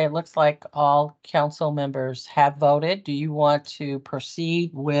was going to say, it looks like all council members have voted. Do you want to proceed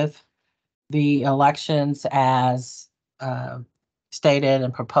with the elections as stated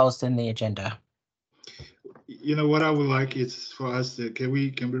and proposed in the agenda? What I would like is for us to, can we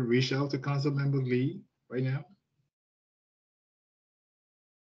reach out to Councilmember Lee right now?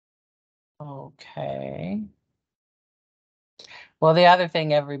 Okay. Well, the other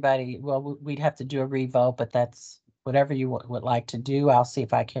thing, everybody, well, we'd have to do a revote, but that's whatever you would like to do. I'll see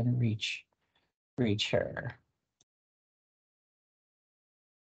if I can reach her.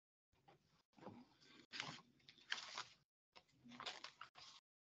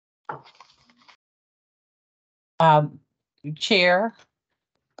 Chair,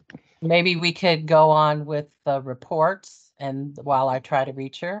 maybe we could go on with the reports and while I try to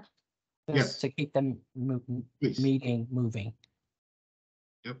reach her, Yes. just to keep the Please. meeting moving.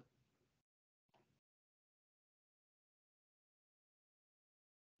 Yep.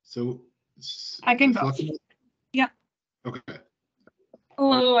 So I can go. Yep. Okay.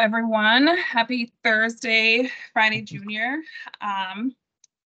 Hello, everyone. Happy Thursday, Friday Junior.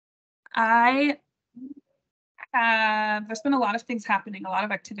 There's been a lot of things happening, a lot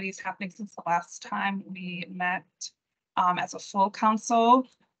of activities happening since the last time we met as a full council.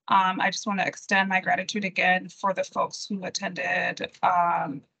 I just want to extend my gratitude again for the folks who attended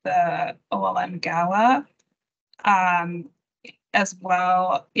the OLM Gala as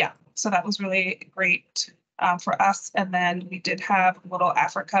well. Yeah, so that was really great for us. And then we did have Little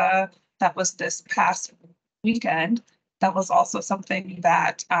Africa that was this past weekend. That was also something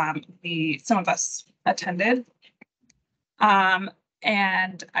that some of us attended.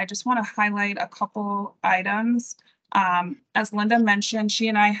 And I just want to highlight a couple items. As Linda mentioned, she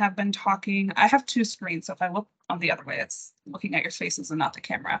and I have been talking. I have two screens, so if I look on the other way, it's looking at your faces and not the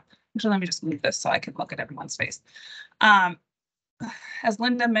camera. Actually, let me just move this so I can look at everyone's face. As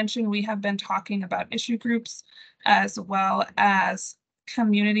Linda mentioned, we have been talking about issue groups as well as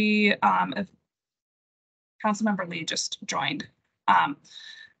community. Councilmember Lee just joined,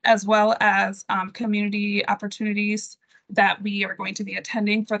 as well as community opportunities that we are going to be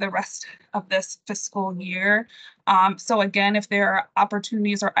attending for the rest of this fiscal year. So again, if there are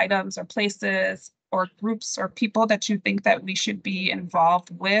opportunities or items or places or groups or people that you think that we should be involved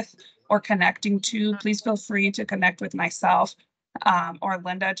with or connecting to, please feel free to connect with myself or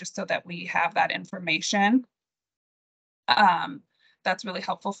Linda, just so that we have that information. That's really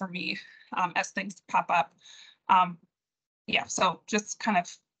helpful for me as things pop up. Yeah, so just kind of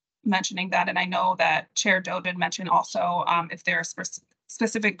mentioning that. And I know that Chair Doe did mention also if there are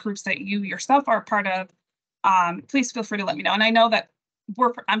specific groups that you yourself are a part of, please feel free to let me know. And I know that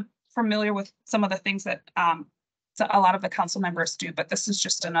I'm familiar with some of the things that so a lot of the council members do, but this is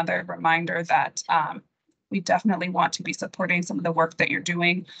just another reminder that we definitely want to be supporting some of the work that you're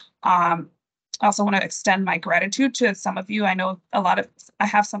doing. I also want to extend my gratitude to some of you. I know I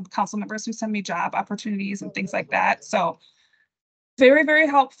have some council members who send me job opportunities and things like that. So very, very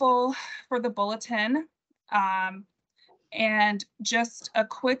helpful for the bulletin. And just a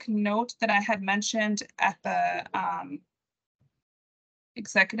quick note that I had mentioned at the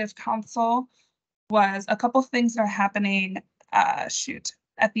executive council was a couple things that are happening, at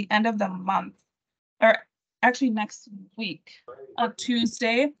the end of the month, or actually next week on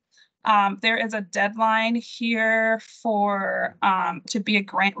Tuesday. There is a deadline here for to be a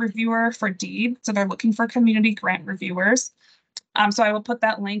grant reviewer for DEED. So they're looking for community grant reviewers. So I will put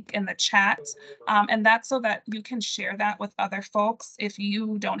that link in the chat. And that's so that you can share that with other folks if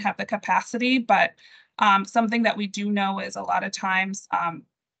you don't have the capacity. But something that we do know is a lot of times,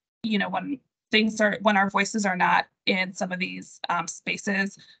 you know, when our voices are not in some of these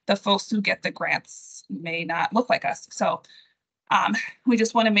spaces, the folks who get the grants may not look like us. So we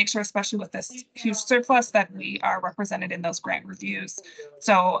just want to make sure, especially with this huge surplus, that we are represented in those grant reviews.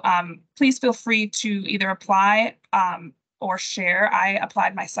 So please feel free to either apply or share. I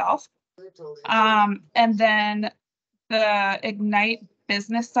applied myself. And then the Ignite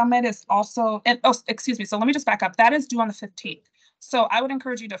Business Summit is also, excuse me. So let me just back up. That is due on the 15th. So I would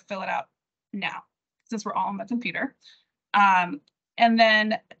encourage you to fill it out now, since we're all on the computer. And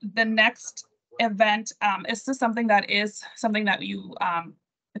then the next event is this something that you, I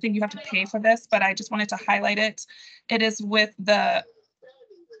think you have to pay for this, but I just wanted to highlight it. It is with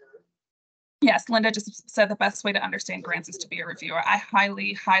yes, Linda just said the best way to understand grants is to be a reviewer. I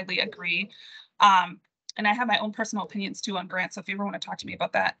highly, highly agree. And I have my own personal opinions too on grants. So if you ever want to talk to me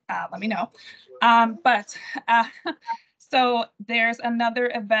about that, let me know. So there's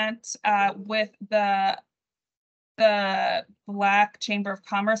another event with the Black Chamber of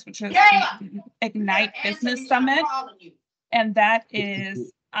Commerce, which is Ignite Business Summit. And that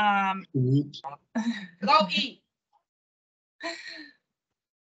is go eat.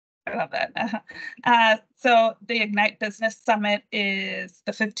 I love that. So the Ignite Business Summit is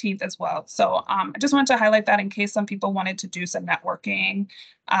the 15th as well. So I just wanted to highlight that in case some people wanted to do some networking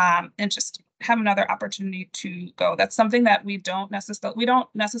and just have another opportunity to go. That's something that we don't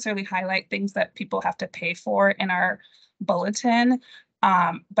necessarily highlight things that people have to pay for in our bulletin.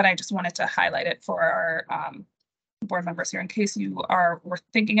 But I just wanted to highlight it for our board members here in case you were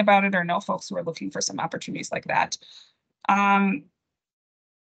thinking about it or know folks who are looking for some opportunities like that.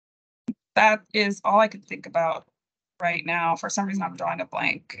 That is all I could think about right now. For some reason, I'm drawing a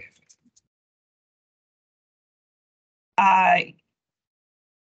blank.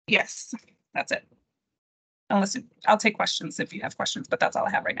 Yes, that's it. Unless I'll take questions if you have questions, but that's all I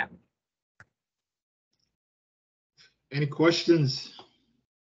have right now. Any questions?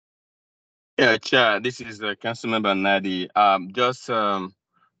 Yeah, Chair, this is Councilmember Nadi. Just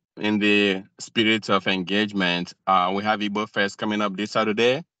in the spirit of engagement, we have Igbo Fest coming up this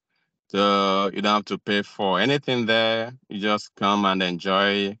Saturday. So you don't have to pay for anything there. You just come and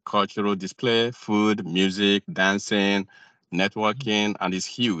enjoy cultural display, food, music, dancing, networking, and it's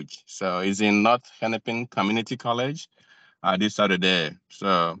huge. So it's in North Hennepin Community College this Saturday.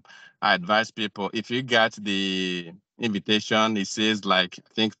 So I advise people, if you get the invitation, it says like,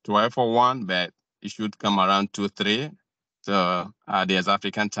 I think 12 for 1, but you should come around 2, 3. So there's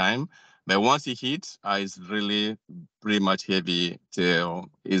African time. But once it hits, it's really pretty much heavy till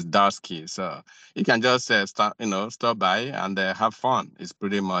it's dusky. So you can just stop by and have fun. It's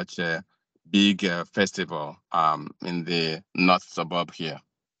pretty much a big festival in the north suburb here.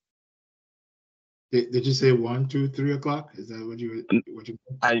 Did you say 1, 2, 3 o'clock? Is that what you?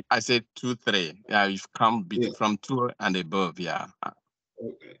 I said 2, 3. Yeah, you've come from 2 and above. Yeah.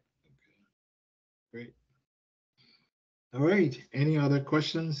 Okay. Great. All right. Any other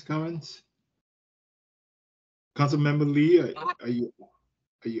questions, comments? Councilmember Lee, are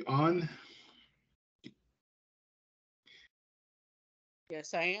you on?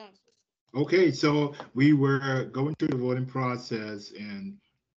 Yes, I am. Okay, so we were going through the voting process and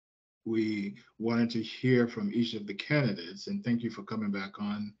we wanted to hear from each of the candidates, and thank you for coming back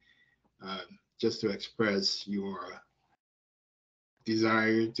on just to express your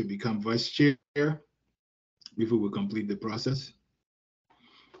desire to become vice chair before we complete the process.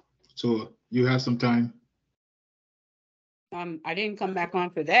 So you have some time. I didn't come back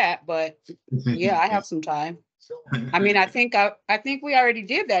on for that, but yeah, I have some time. I mean, I think we already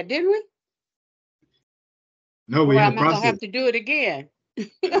did that, didn't we? No, Or we're in am the I gonna process. have to do it again?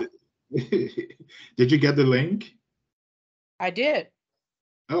 Did you get the link? I did.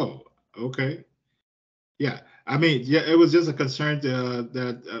 Oh, okay. Yeah, I mean, yeah, it was just a concern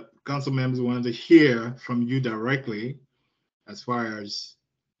that council members wanted to hear from you directly as far as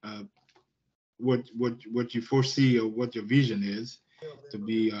uh, what you foresee or what your vision is to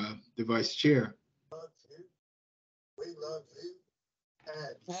be the vice chair.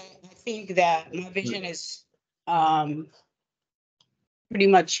 I think that my vision is pretty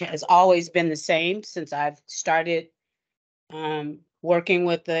much has always been the same since I've started working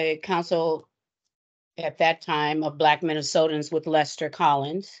with the council at that time of Black Minnesotans with Lester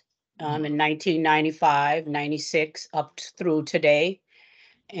Collins in 1995, 96, up through today.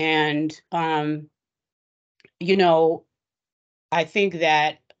 And, you know, I think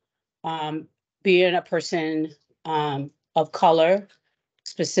that being a person of color,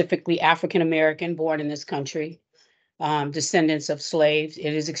 specifically African American, born in this country, descendants of slaves,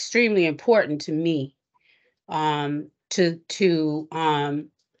 it is extremely important to me to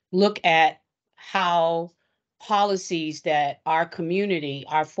look at how policies that our community,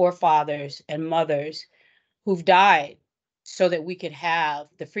 our forefathers and mothers who've died so that we could have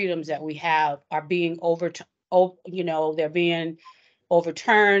the freedoms that we have are being they're being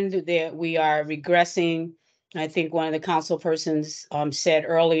overturned, that we are regressing. I think one of the council persons said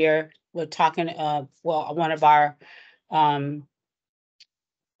earlier, we're talking, one of our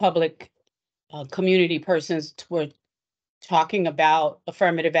public community persons were talking about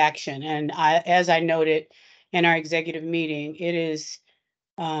affirmative action. And as I noted in our executive meeting, it is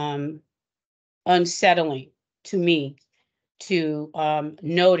unsettling to me to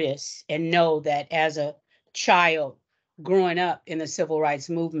notice and know that as a child growing up in the civil rights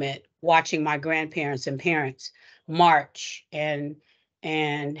movement, watching my grandparents and parents march and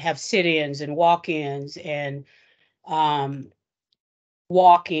have sit-ins and walk-ins and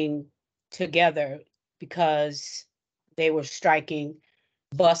walking together because they were striking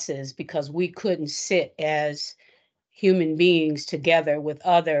buses because we couldn't sit as human beings together with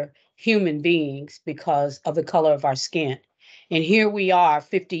other human beings because of the color of our skin. And here we are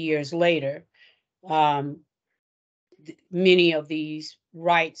 50 years later. Many of these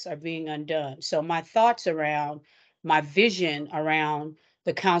rights are being undone. So my thoughts around my vision around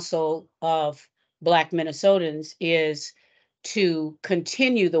the Council of Black Minnesotans is to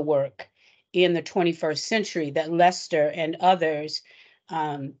continue the work in the 21st century that Lester and others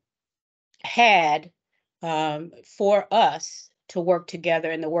had for us to work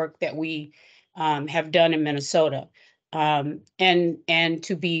together in the work that we have done in Minnesota, and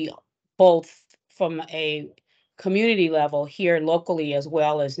to be both from a community level here locally as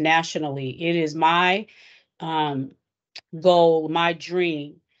well as nationally. It is my um, goal, my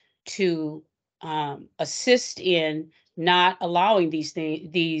dream to assist in not allowing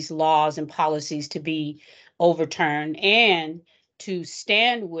these laws and policies to be overturned, and to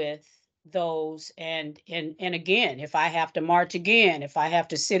stand with those and again, if I have to march again, if I have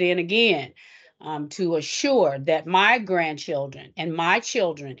to sit in again, to assure that my grandchildren and my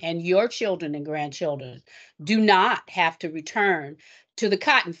children and your children and grandchildren do not have to return to the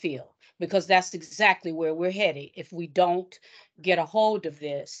cotton field, because that's exactly where we're headed if we don't get a hold of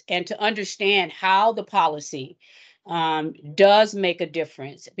this and to understand how the policy does make a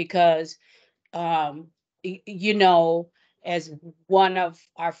difference. Because, um, you know, as one of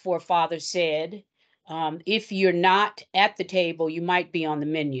our forefathers said, if you're not at the table, you might be on the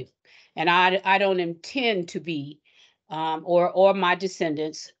menu. And I don't intend to be, or my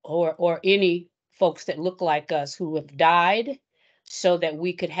descendants, or any folks that look like us who have died so that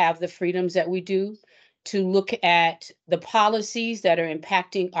we could have the freedoms that we do, to look at the policies that are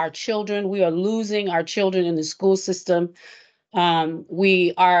impacting our children. We are losing our children in the school system.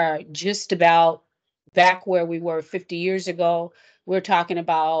 We are just about back where we were 50 years ago. We're talking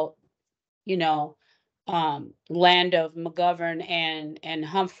about, you know, land of McGovern and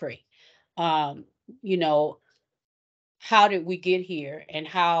Humphrey. Um, you know, how did we get here, and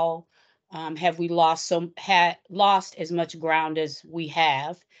how have we lost as much ground as we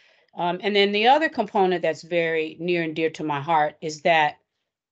have? And then the other component that's very near and dear to my heart is that,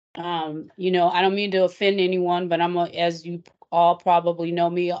 I don't mean to offend anyone, but as you all probably know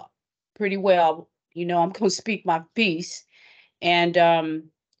me pretty well, I'm going to speak my piece.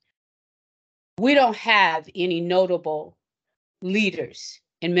 And We don't have any notable leaders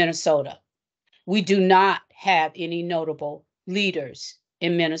in Minnesota. We do not have any notable leaders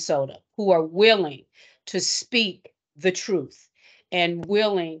in Minnesota who are willing to speak the truth and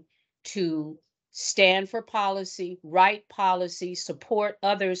willing to stand for policy, write policy, support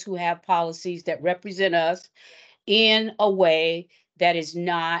others who have policies that represent us in a way that is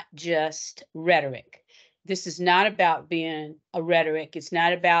not just rhetoric. This is not about being a rhetoric. It's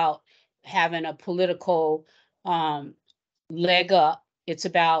not about having a political leg up. It's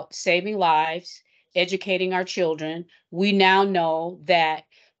about saving lives, educating our children. We now know that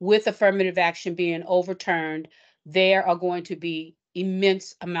with affirmative action being overturned, there are going to be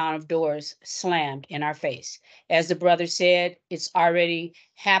immense amount of doors slammed in our face. As the brother said, it's already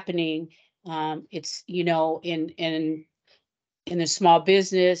happening. It's, you know, in the small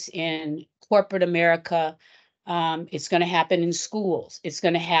business, in corporate America. It's going to happen in schools. It's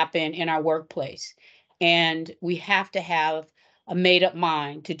going to happen in our workplace. And we have to have a made up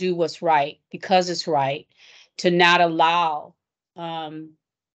mind to do what's right because it's right, to not allow, the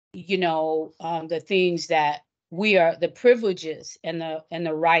things that we are, the privileges and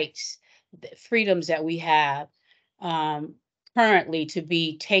the rights, the freedoms that we have currently to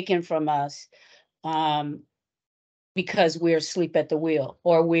be taken from us because we're asleep at the wheel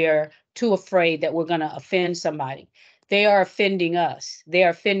or we're too afraid that we're going to offend somebody. They are offending us. They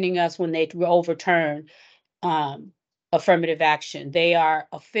are offending us when they overturn affirmative action. They are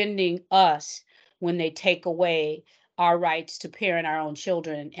offending us when they take away our rights to parent our own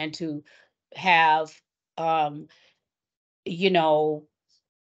children and to have, you know,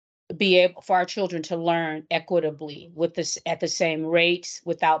 be able for our children to learn equitably with this at the same rates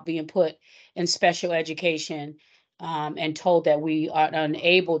without being put in special education and told that we are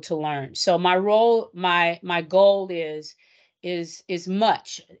unable to learn. So my goal is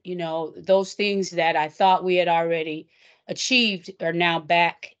much, you know, those things that I thought we had already achieved are now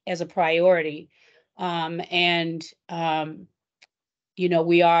back as a priority. And you know,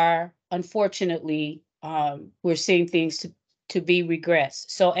 we are unfortunately we're seeing things to be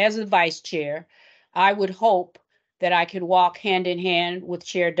regressed. So as a vice chair, I would hope that I could walk hand in hand with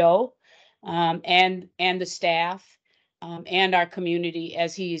Chair Doe and the staff and our community,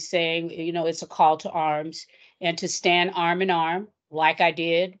 as he is saying, you know, it's a call to arms and to stand arm in arm like I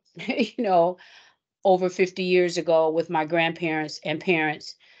did, you know, over 50 years ago with my grandparents and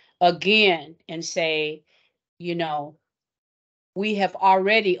parents again and say, you know, we have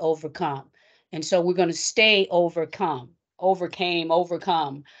already overcome. And so we're going to stay overcome, and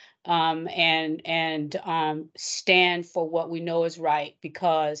stand for what we know is right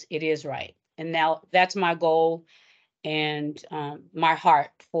because it is right. And now that's my goal and my heart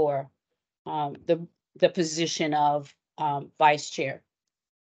for the position of vice chair.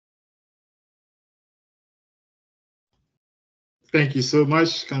 Thank you so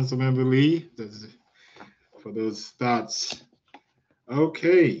much, Councilmember Lee, for those thoughts.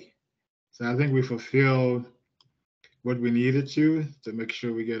 Okay, so I think we fulfilled what we needed to make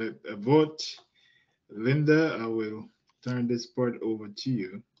sure we get a vote. Linda, I will turn this part over to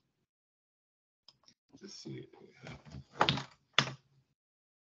you. Let's see.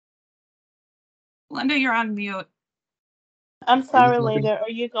 Linda, you're on mute. I'm sorry, Linda. Are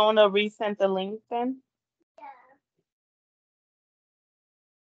you going to resend the link then?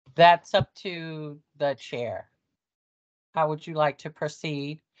 That's up to the chair. How would you like to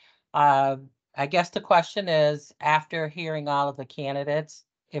proceed? I guess the question is, after hearing all of the candidates,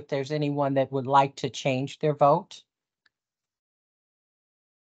 if there's anyone that would like to change their vote?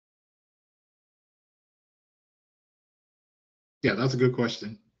 Yeah, that's a good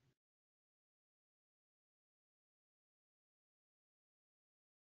question.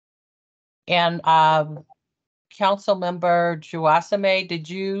 And Council Member Juasame, did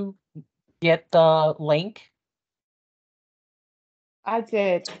you get the link? I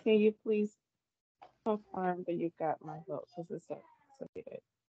did. Can you please confirm that you got my vote? Because it's submitted.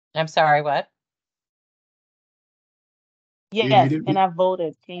 I'm sorry, what? Yes, and I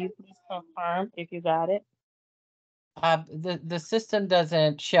voted. Can you please confirm if you got it? The system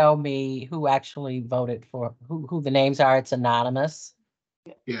doesn't show me who actually voted for who the names are. It's anonymous.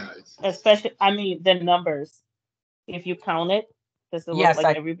 Yeah. Especially, I mean, the numbers. If you count it, does it look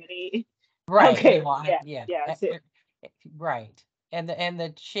like everybody? Right. Okay. No, Yeah. Right. And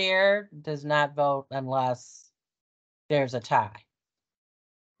the chair does not vote unless there's a tie.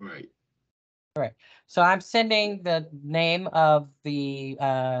 Right. Right. So I'm sending the name of the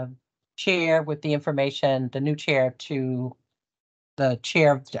chair with the information, the new chair, to the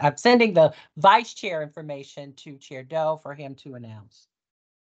chair. I'm sending the vice chair information to Chair Doe for him to announce.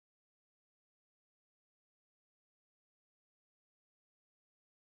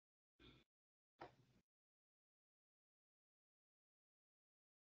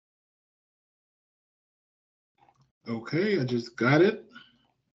 Okay, I just got it.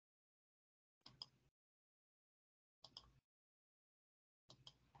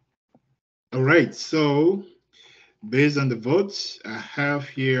 All right, so based on the votes, I have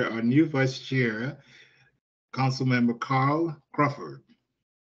here our new vice chair, Councilmember Carl Crawford.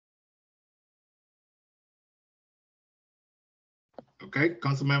 Okay,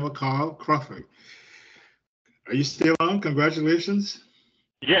 Councilmember Carl Crawford. Are you still on? Congratulations.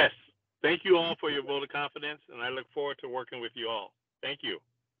 Yes. Thank you all for your vote of confidence, and I look forward to working with you all. Thank you.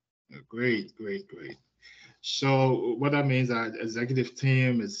 Great, great, great. So what that means, our executive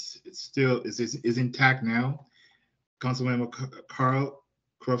team is intact now. Councilmember Carl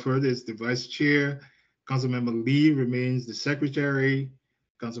Crawford is the vice chair. Councilmember Lee remains the secretary.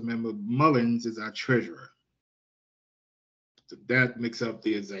 Councilmember Mullins is our treasurer. So that makes up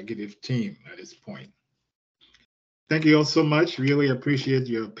the executive team at this point. Thank you all so much. Really appreciate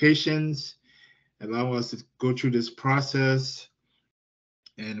your patience. Allow us to go through this process,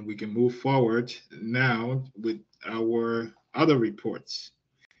 and we can move forward now with our other reports.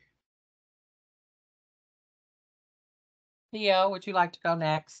 Theo, would you like to go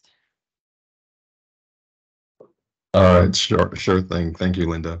next? Sure thing. Thank you,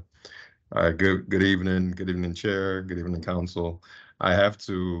 Linda. All right, good evening, Chair. Good evening, Council. I have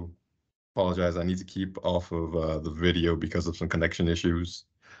to apologize. I need to keep off of the video because of some connection issues,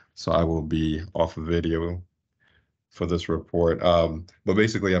 so I will be off of video for this report. But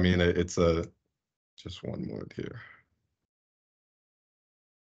basically, I mean, it's a just one moment here.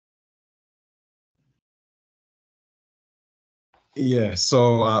 Yeah.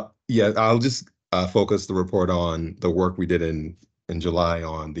 So yeah, I'll just focus the report on the work we did in July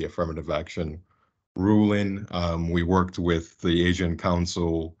on the affirmative action ruling. We worked with the Asian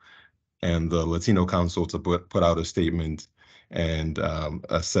Council and the Latino Council to put out a statement and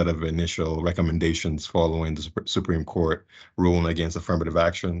a set of initial recommendations following the Supreme Court ruling against affirmative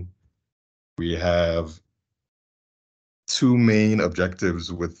action. We have two main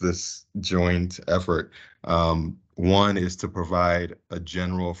objectives with this joint effort. One is to provide a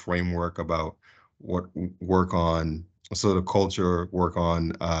general framework about what work on sort of culture, work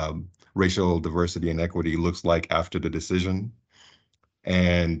on racial diversity and equity looks like after the decision.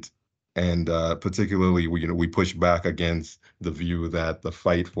 And particularly, we push back against the view that the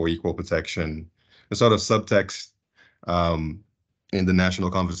fight for equal protection, the sort of subtext in the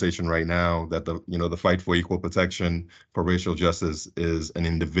national conversation right now, that the fight for equal protection for racial justice is an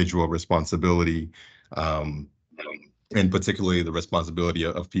individual responsibility, and particularly the responsibility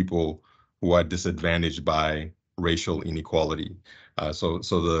of people who are disadvantaged by racial inequality. So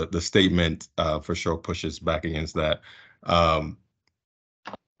the statement for sure pushes back against that.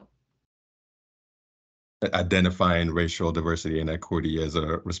 Identifying racial diversity and equity as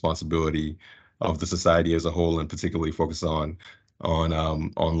a responsibility of the society as a whole, and particularly focus on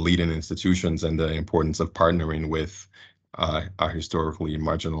leading institutions and the importance of partnering with our historically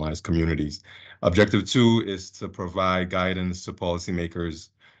marginalized communities. Objective 2 is to provide guidance to policymakers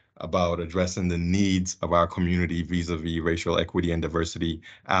about addressing the needs of our community vis-a-vis racial equity and diversity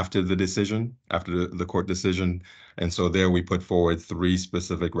after the decision, after the court decision. And so there we put forward 3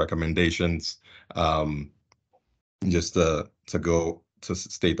 specific recommendations. Just to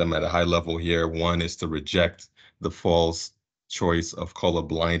state them at a high level here. One is to reject the false choice of color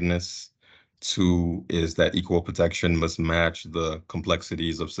blindness. 2 is that equal protection must match the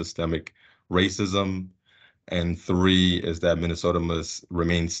complexities of systemic racism. And 3 is that Minnesota must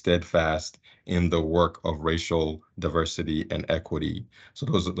remain steadfast in the work of racial diversity and equity. So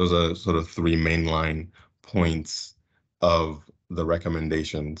those are sort of 3 mainline points of the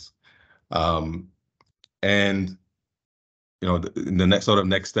recommendations. And the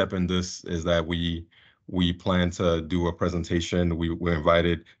next step in this is that we plan to do a presentation. We're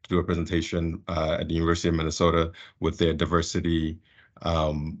invited to do a presentation at the University of Minnesota with their diversity,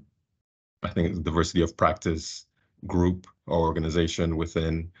 I think it's diversity of practice group or organization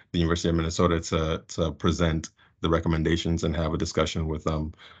within the University of Minnesota to present the recommendations and have a discussion with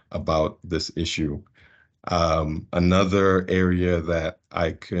them about this issue. Another area that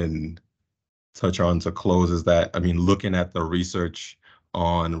I can touch on to close is that, I mean, looking at the research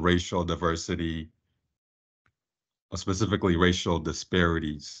on racial diversity, specifically racial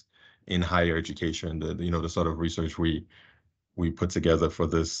disparities in higher education, the sort of research we put together for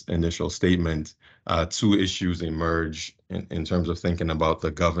this initial statement, 2 issues emerge in terms of thinking about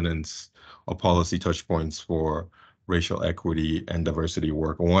the governance or policy touch points for racial equity and diversity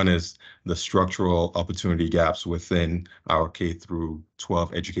work. One is the structural opportunity gaps within our K through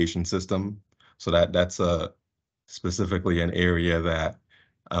 12 education system. So that's specifically an area that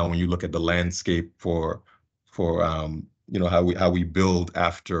when you look at the landscape for for how we build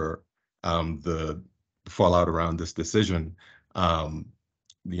after the fallout around this decision.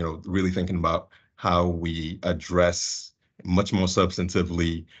 Really thinking about how we address much more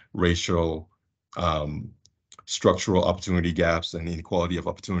substantively racial structural opportunity gaps and inequality of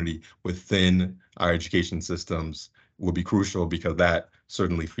opportunity within our education systems will be crucial, because that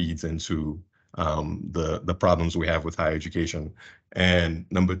certainly feeds into the problems we have with higher education. And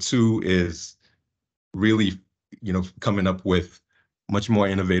number two is really, coming up with much more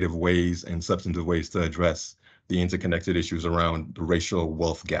innovative ways and substantive ways to address the interconnected issues around the racial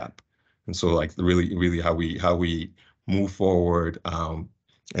wealth gap. And so, like, really how we move forward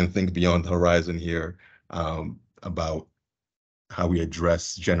and think beyond the horizon here about how we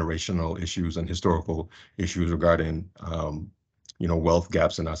address generational issues and historical issues regarding wealth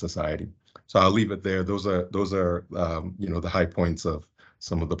gaps in our society. So I'll leave it there. Those are the high points of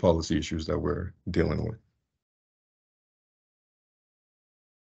some of the policy issues that we're dealing with.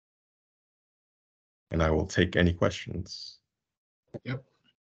 And I will take any questions. Yep.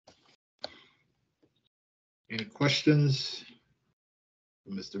 Any questions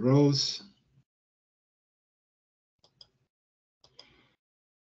for Mr. Rose?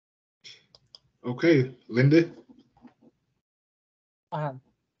 Okay, Linda.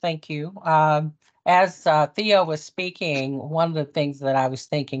 Thank you. As Theo was speaking, one of the things that I was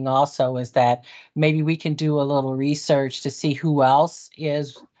thinking also is that maybe we can do a little research to see who else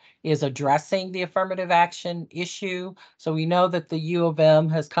is addressing the affirmative action issue. So we know that the U of M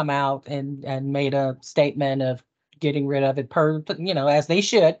has come out and made a statement of getting rid of it as they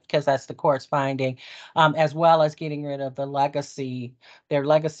should, because that's the court's finding, as well as getting rid of their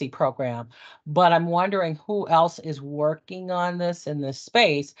legacy program. But I'm wondering who else is working on this in this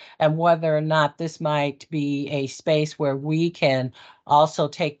space, and whether or not this might be a space where we can also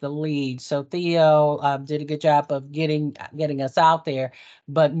take the lead. So Theo did a good job of getting us out there,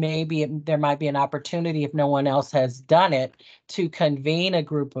 but maybe there might be an opportunity, if no one else has done it, to convene a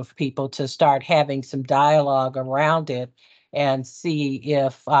group of people to start having some dialogue around it and see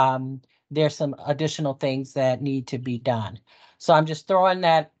if there's some additional things that need to be done. So I'm just throwing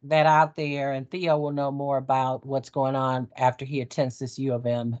that out there, and Theo will know more about what's going on after he attends this U of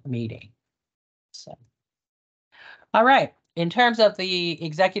M meeting. So, all right. In terms of the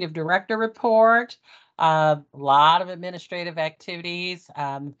executive director report, a lot of administrative activities.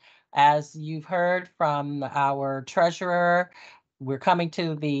 As you've heard from our treasurer, we're coming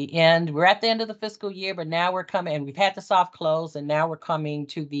to the end. We're at the end of the fiscal year, but now we're coming, and we've had the soft close, and now we're coming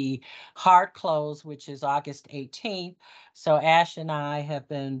to the hard close, which is August 18th. So Ash and I have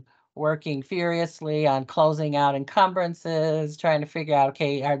been working furiously on closing out encumbrances, trying to figure out,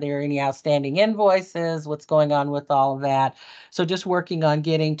 okay, are there any outstanding invoices? What's going on with all of that? So just working on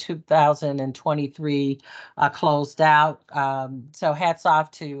getting 2023 closed out. So hats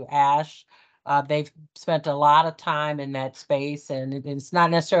off to Ash. They've spent a lot of time in that space, and it's not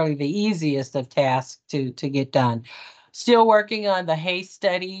necessarily the easiest of tasks to get done. Still working on the Hay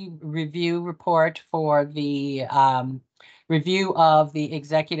Study review report for the review of the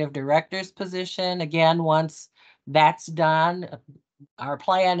executive director's position. Again, once that's done, our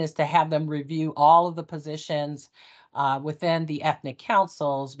plan is to have them review all of the positions within the ethnic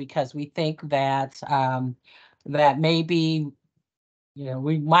councils, because we think that that maybe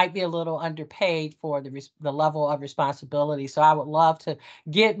we might be a little underpaid for the level of responsibility. So I would love to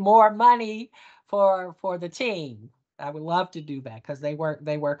get more money for the team. I would love to do that because they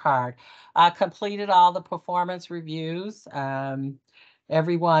work hard. I completed all the performance reviews.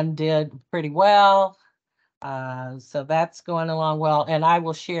 Everyone did pretty well. So that's going along well, and I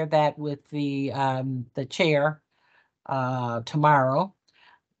will share that with the chair tomorrow.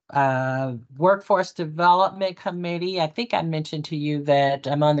 Workforce Development Committee. I think I mentioned to you that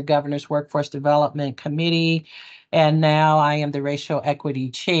I'm on the Governor's Workforce Development Committee, and now I am the Racial Equity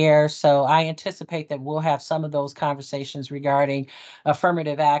Chair. So I anticipate that we'll have some of those conversations regarding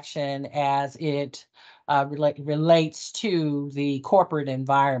affirmative action as it relates to the corporate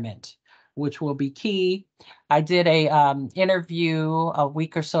environment, which will be key. I did a interview a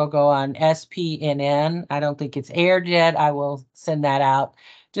week or so ago on SPNN. I don't think it's aired yet. I will send that out.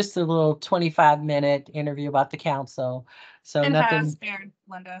 Just a little 25-minute interview about the council. So It nothing. has aired,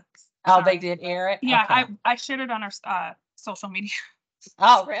 Linda. Oh, Sorry. they did air it? Yeah, Okay. I shared it on our social media.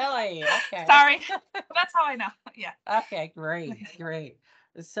 Oh, really? Okay. Sorry. That's how I know. Yeah. Okay, great.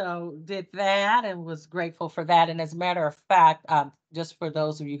 So did that and was grateful for that. And as a matter of fact, just for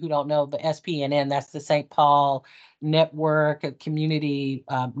those of you who don't know, the SPNN, that's the St. Paul Network, a community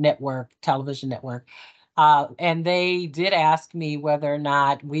network, television network. And they did ask me whether or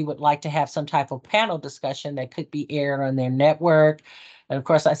not we would like to have some type of panel discussion that could be aired on their network. And of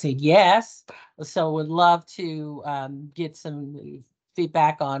course, I said yes. So would love to get some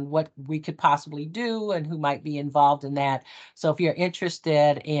feedback on what we could possibly do and who might be involved in that. So if you're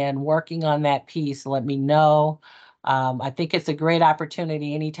interested in working on that piece, let me know. I think it's a great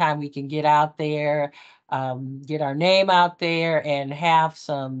opportunity anytime we can get out there, get our name out there and have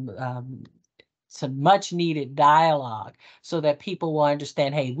some much needed dialogue so that people will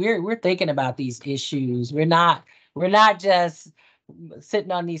understand, hey, we're thinking about these issues. We're not just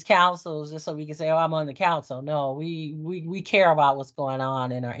sitting on these councils just so we can say, oh, I'm on the council. No, we care about what's going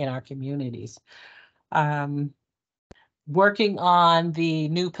on in our communities. Working on the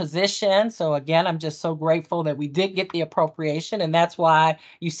new position. So again, I'm just so grateful that we did get the appropriation, and that's why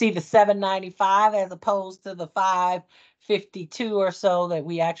you see the 795 as opposed to the 552 or so that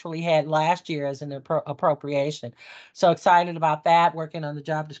we actually had last year as an appropriation. So excited about that, working on the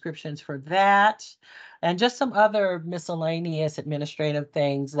job descriptions for that. And just some other miscellaneous administrative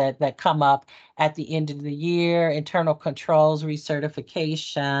things that come up at the end of the year, internal controls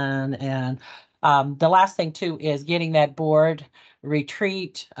recertification, and the last thing too is getting that board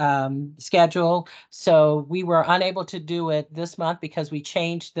retreat schedule. So we were unable to do it this month because we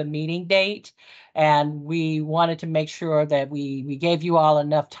changed the meeting date, and we wanted to make sure that we gave you all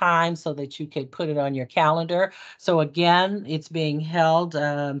enough time so that you could put it on your calendar. So again, it's being held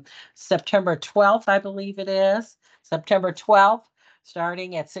September 12th, I believe it is. September 12th.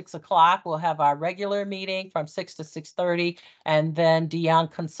 Starting at 6 o'clock, we'll have our regular meeting from 6 to 6:30, and then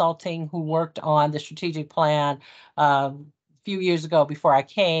DeYoung Consulting, who worked on the strategic plan a few years ago before I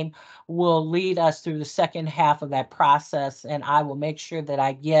came, will lead us through the second half of that process, and I will make sure that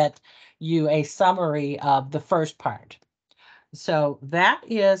I get you a summary of the first part. So that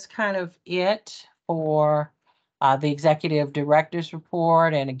is kind of it for the executive director's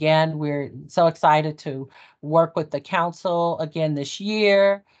report. And again, we're so excited to work with the council again this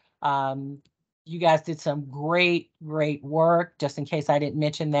year. You guys did some great work. Just in case I didn't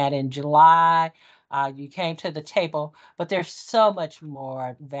mention that in July, you came to the table, but there's so much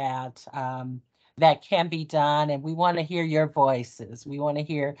more that can be done. And we want to hear your voices. We want to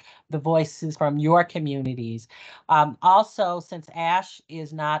hear the voices from your communities. Also, since Ash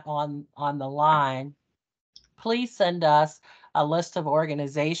is not on the line, please send us a list of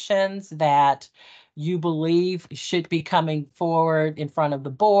organizations that you believe should be coming forward in front of the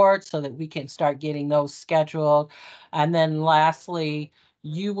board so that we can start getting those scheduled. And then lastly,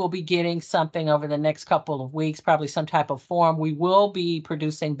 you will be getting something over the next couple of weeks, probably some type of form. We will be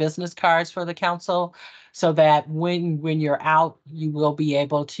producing business cards for the council so that when you're out, you will be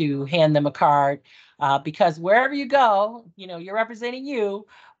able to hand them a card. Because wherever you go, you're representing you,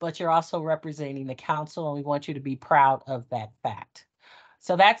 but you're also representing the council, and we want you to be proud of that fact.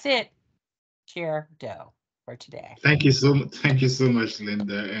 So that's it, Chair Doe, for today. Thank you so much. Thank you so much,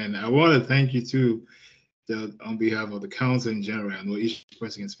 Linda. And I want to thank you too, on behalf of the council in general. I know each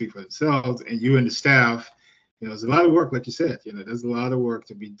person can speak for themselves, and you and the staff. There's a lot of work, like you said. There's a lot of work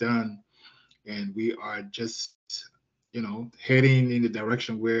to be done, and we are just, heading in the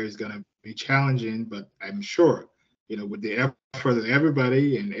direction where it's going to be challenging. But I'm sure, with the effort of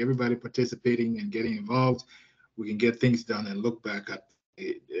everybody and everybody participating and getting involved, we can get things done and look back at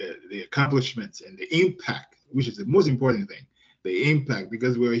the accomplishments and the impact, which is the most important thing, the impact,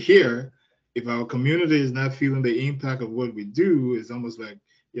 because we're here. If our community is not feeling the impact of what we do, it's almost like,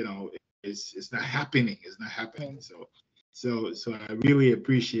 it's not happening. It's not happening. So I really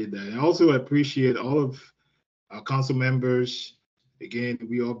appreciate that. And also appreciate all of our council members. Again,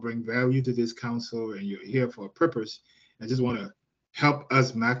 we all bring value to this council, and you're here for a purpose. I just want to help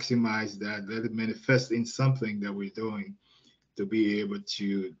us maximize that, let it manifest in something that we're doing, to be able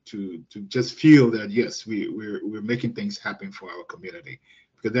to just feel that yes, we're making things happen for our community,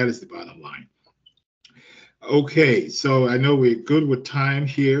 because that is the bottom line. Okay, so I know we're good with time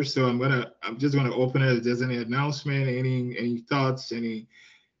here, so I'm just gonna open it. If there's any announcement, any thoughts,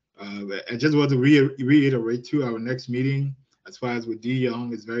 I just want to reiterate to our next meeting, as far as with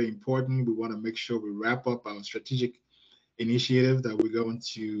DeYoung, is very important. We want to make sure we wrap up our strategic initiative that we're going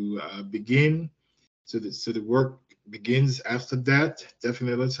to begin. So the work begins after that.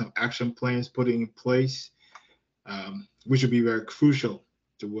 Definitely some action plans putting in place, which will be very crucial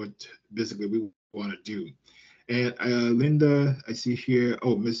to what basically we want to do. And Linda, I see here,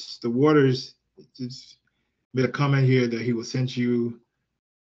 Mr. Waters just made a comment here that he will send you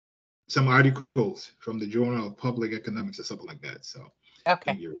some articles from the Journal of Public Economics or something like that. So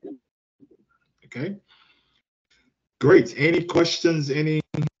okay. Okay. Great. Any questions? Any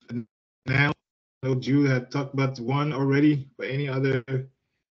now? know Jude had talked about one already, but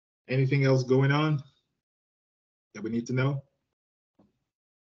anything else going on that we need to know?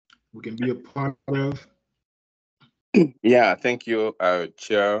 We can be a part of. Yeah, thank you,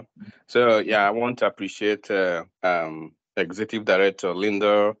 Chair. So, yeah, I want to appreciate Executive Director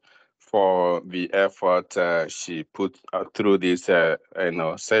Linda for the effort she put through this,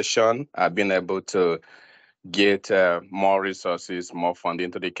 session. I've been able to get more resources, more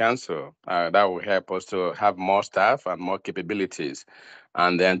funding to the council. That will help us to have more staff and more capabilities,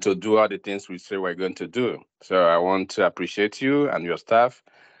 and then to do all the things we say we're going to do. So I want to appreciate you and your staff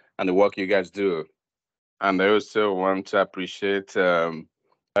and the work you guys do. And I also want to appreciate my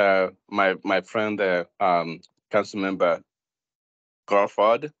friend, council member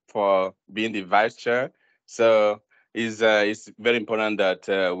Crawford, for being the vice chair. So it's very important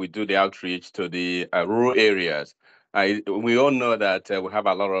that we do the outreach to the rural areas. We all know that we have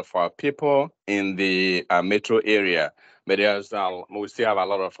a lot of our people in the metro area, but we still have a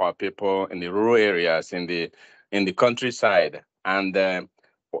lot of our people in the rural areas, in the countryside. And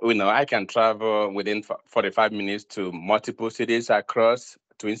I can travel within 45 minutes to multiple cities across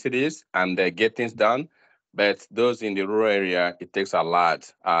Twin Cities and get things done. But those in the rural area, it takes a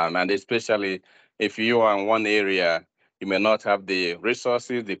lot. And especially if you are in one area, you may not have the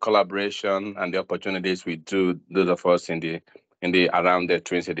resources, the collaboration, and the opportunities we do, those of us in the around the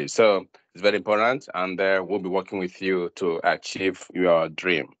Twin Cities. So it's very important, and we'll be working with you to achieve your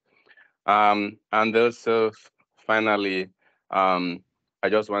dream. And also, finally, I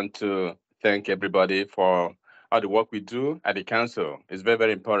just want to thank everybody for all the work we do at the council. It's very,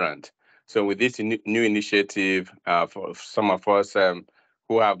 very important. So with this new initiative, for some of us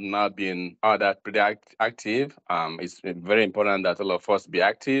who have not been all that pretty active, it's very important that all of us be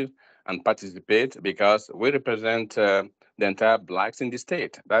active and participate, because we represent the entire Blacks in the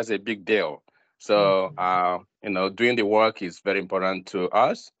state. That's a big deal. So, doing the work is very important to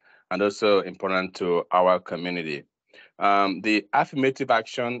us and also important to our community. The affirmative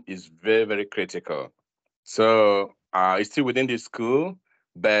action is very, very critical. So it's still within the school,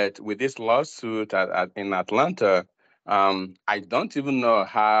 but with this lawsuit in Atlanta, I don't even know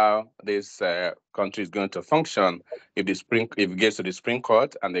how this country is going to function if if it gets to the Supreme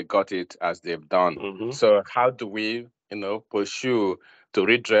Court and they got it as they've done. So how do we, pursue to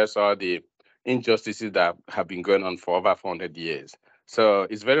redress all the injustices that have been going on for over 400 years? So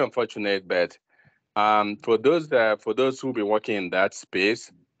it's very unfortunate, but for those who be working in that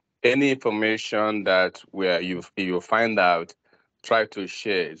space, any information that where you find out, try to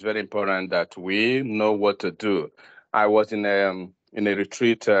share. It's very important that we know what to do. I was in a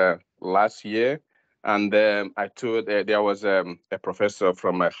retreat last year, and I told there was a professor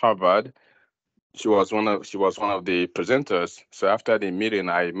from Harvard. She was one of the presenters. So after the meeting,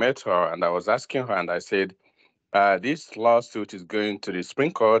 I met her and I was asking her, and I said, this lawsuit is going to the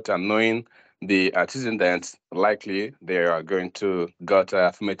Supreme Court, and knowing the antecedents, likely they are going to get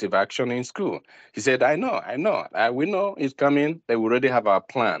affirmative action in school. He said, I know. We know it's coming. They already have our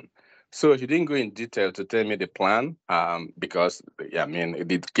plan. So he didn't go in detail to tell me the plan, because,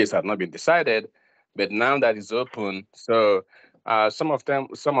 the case had not been decided. But now that it's open, so some of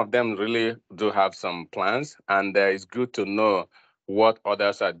them really do have some plans, and it's good to know what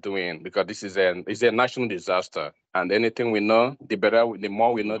others are doing, because this is it's a national disaster, and anything we know, the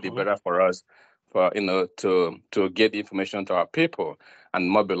more we know, the better for us, for to get information to our people and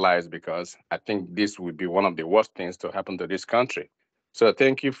mobilize, because I think this would be one of the worst things to happen to this country. So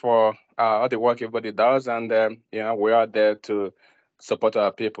thank you for all the work everybody does, and we are there to support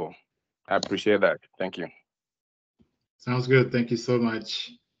our people. I appreciate that. Thank you. Sounds good. Thank you so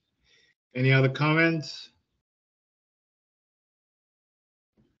much. Any other comments?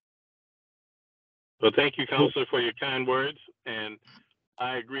 Well, thank you, Counselor, for your kind words, and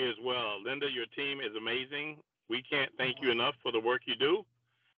I agree as well. Linda, your team is amazing. We can't thank you enough for the work you do,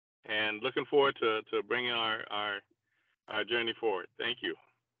 and looking forward to bringing our journey forward. Thank you.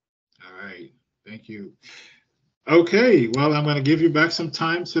 All right. Thank you. Okay. Well, I'm going to give you back some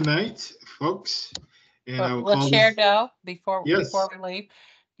time tonight, folks. And I will Well, call Chair this. Doe, before Yes. we leave,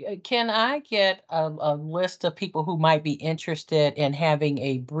 can I get a list of people who might be interested in having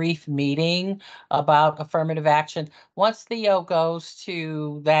a brief meeting about affirmative action? Once Theo goes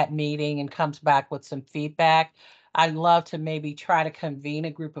to that meeting and comes back with some feedback, I'd love to maybe try to convene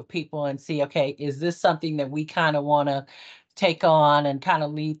a group of people and see, okay, is this something that we kind of want to take on and kind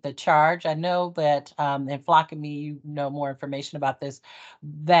of lead the charge. I know that, and Flock and me, you know more information about this,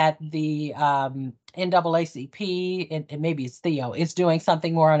 that the NAACP, and maybe it's Theo, is doing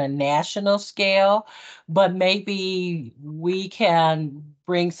something more on a national scale, but maybe we can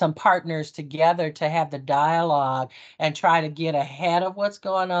bring some partners together to have the dialogue and try to get ahead of what's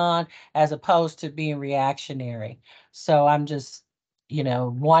going on as opposed to being reactionary. So I'm just,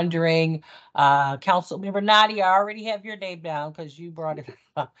 wondering, Councilmember Nadia, I already have your name down because you brought it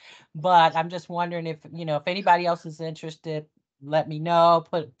up. But I'm just wondering if, if anybody else is interested, let me know,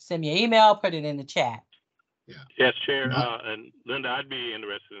 send me an email, put it in the chat. Yeah. Yes, Chair. And Linda, I'd be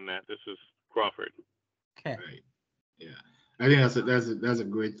interested in that. This is Crawford. Okay. Right. Yeah. I think that's a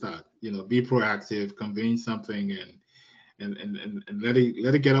great thought. Be proactive, convene something, and let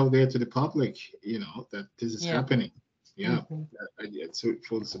it get out there to the public. That this is happening. Yeah. Mhm. I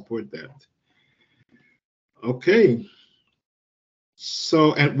fully support that. Okay.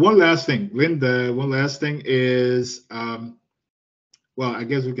 So, and one last thing, Linda. One last thing is, well, I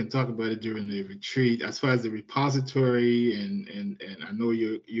guess we can talk about it during the retreat. As far as the repository, and I know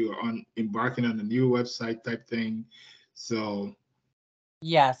you are embarking on a new website type thing. So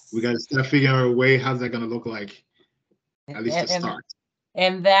Yes. we got to start figuring out a way. How's that going to look like? At least to start.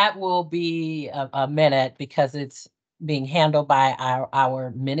 And that will be a minute because it's being handled by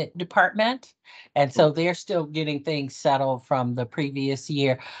our minute department. And so they're still getting things settled from the previous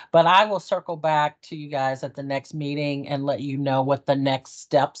year. But I will circle back to you guys at the next meeting and let you know what the next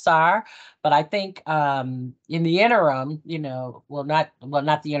steps are. But I think in the interim, not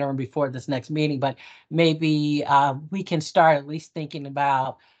the interim before this next meeting, but maybe we can start at least thinking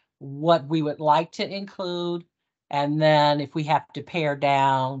about what we would like to include. And then if we have to pare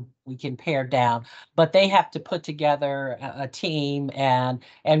down, we can pare down. But they have to put together a team, and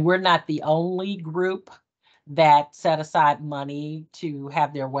we're not the only group that set aside money to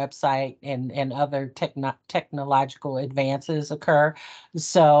have their website and other technological advances occur.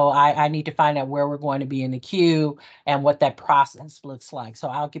 So I need to find out where we're going to be in the queue and what that process looks like. So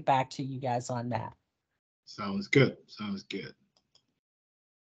I'll get back to you guys on that. Sounds good. Sounds good.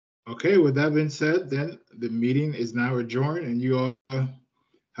 Okay, with that being said, then the meeting is now adjourned, and you all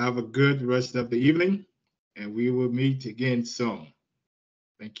have a good rest of the evening, and we will meet again soon.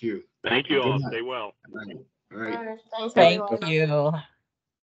 Thank you. Thank you all. Stay well. All right. Thank you. All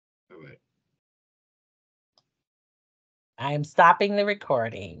right. I am stopping the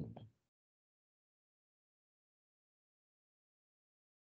recording.